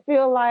I just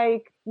feel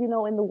like, in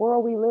the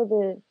world we live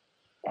in,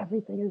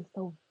 everything is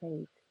so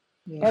fake.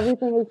 Yeah.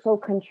 Everything is so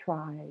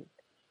contrived.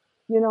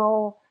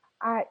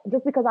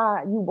 Just because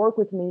you work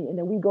with me and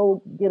then we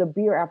go get a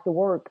beer after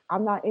work,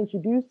 I'm not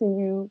introducing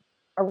you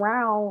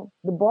around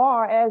the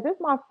bar as this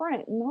my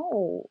friend.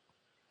 No.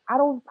 I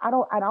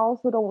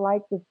also don't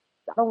like this.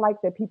 I don't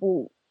like that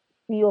people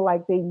feel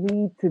like they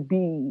need to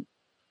be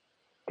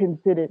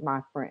considered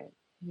my friend.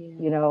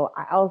 Yeah.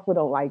 I also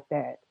don't like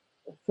that.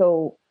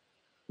 So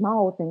my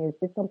whole thing is,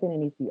 it's something that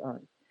needs to be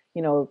earned.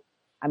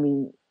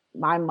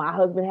 My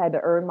husband had to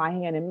earn my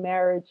hand in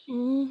marriage.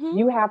 Mm-hmm.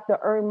 You have to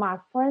earn my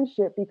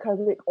friendship, because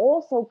it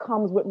also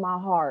comes with my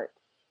heart.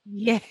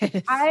 Yes.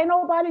 I ain't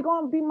nobody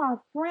gonna be my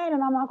friend,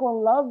 and I'm not gonna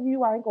love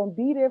you. I ain't gonna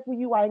be there for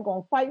you. I ain't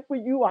gonna fight for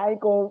you. I ain't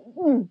gonna.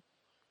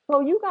 So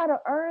you got to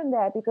earn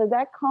that, because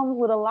that comes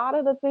with a lot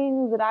of the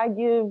things that I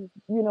give,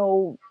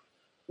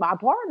 my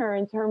partner,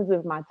 in terms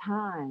of my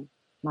time,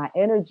 my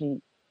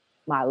energy,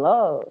 my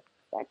love.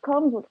 That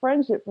comes with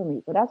friendship for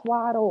me. So that's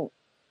why I don't,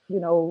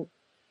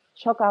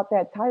 chuck out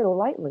that title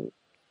lightly.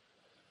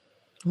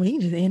 We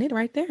just end it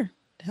right there.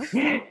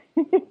 Yeah.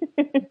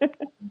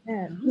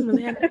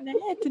 Really have nothing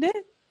to add to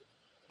that.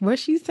 What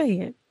she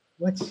said.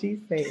 What she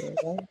said.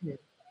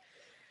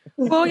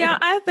 Well, y'all,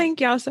 I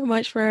thank y'all so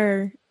much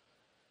for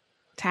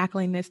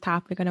tackling this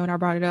topic. I know when I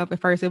brought it up at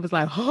first, it was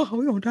like, oh,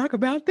 we're gonna talk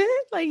about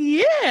that. Like,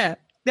 yeah,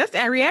 that's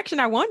that reaction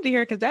I wanted to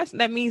hear, because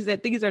that means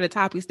that these are the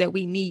topics that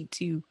we need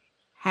to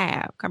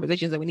have,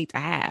 conversations that we need to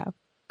have,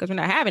 because we're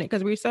not having it,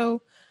 because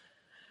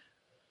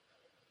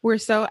we're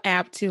so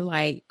apt to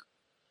like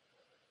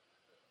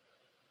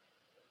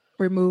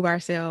remove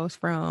ourselves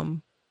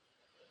from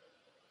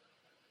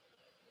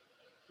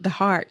the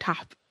hard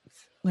topics.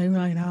 Like, we're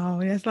like,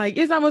 no,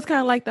 it's almost kind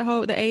of like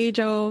the age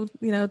old,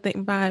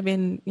 thing vibe.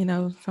 And,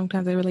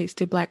 sometimes it relates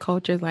to Black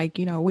culture. Like,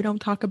 we don't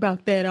talk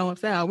about that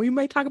outside. We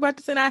may talk about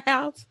this in our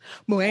house,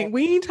 but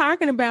we ain't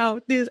talking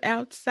about this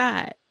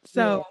outside.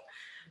 So,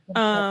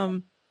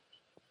 I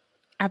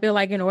feel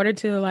like in order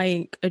to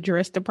like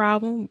address the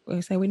problem,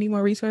 we say we need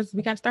more resources,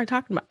 we got to start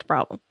talking about the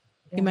problem.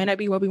 Yeah. It might not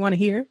be what we want to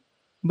hear,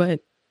 but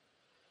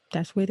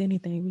that's with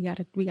anything. We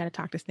gotta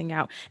talk this thing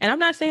out. And I'm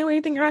not saying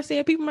anything I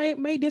said, people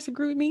may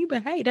disagree with me,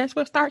 but hey, that's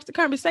what starts the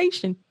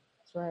conversation.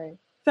 That's right.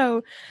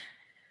 So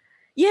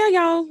yeah,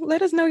 y'all,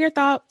 let us know your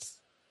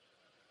thoughts.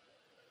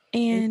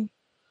 And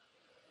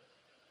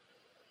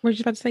what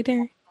you about to say,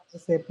 Terry? I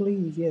just said,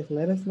 please, yes,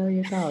 let us know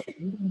your thoughts.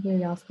 We can hear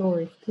y'all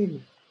stories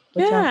too.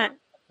 Yeah.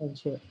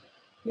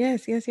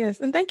 Yes.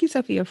 And thank you,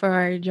 Sophia,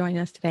 for joining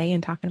us today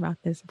and talking about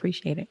this.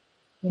 Appreciate it.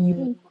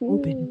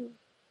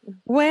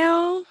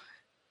 Well,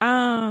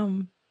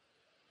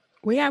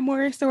 we got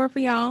more in store for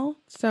y'all,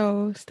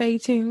 so stay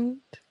tuned.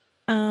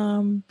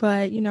 But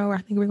I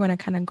think we're gonna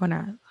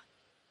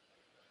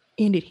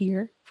end it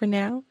here for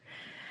now.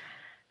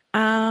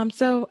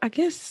 So I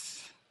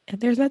guess if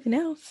there's nothing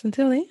else,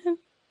 until then,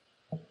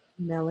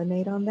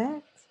 melanate on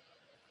that.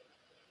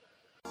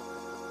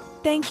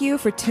 Thank you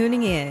for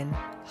tuning in.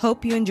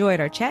 Hope you enjoyed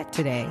our chat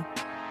today.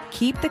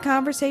 Keep the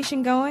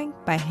conversation going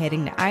by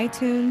heading to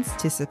iTunes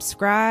to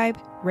subscribe,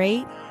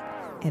 rate,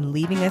 and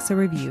leaving us a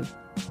review.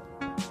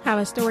 Have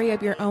a story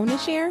of your own to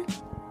share?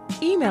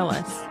 Email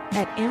us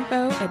at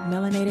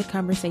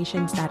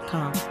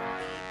info@melanatedconversations.com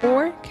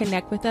or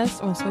connect with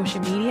us on social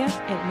media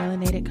at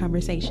Melanated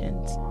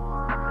Conversations.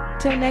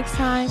 Till next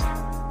time,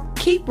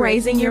 keep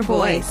raising your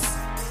voice.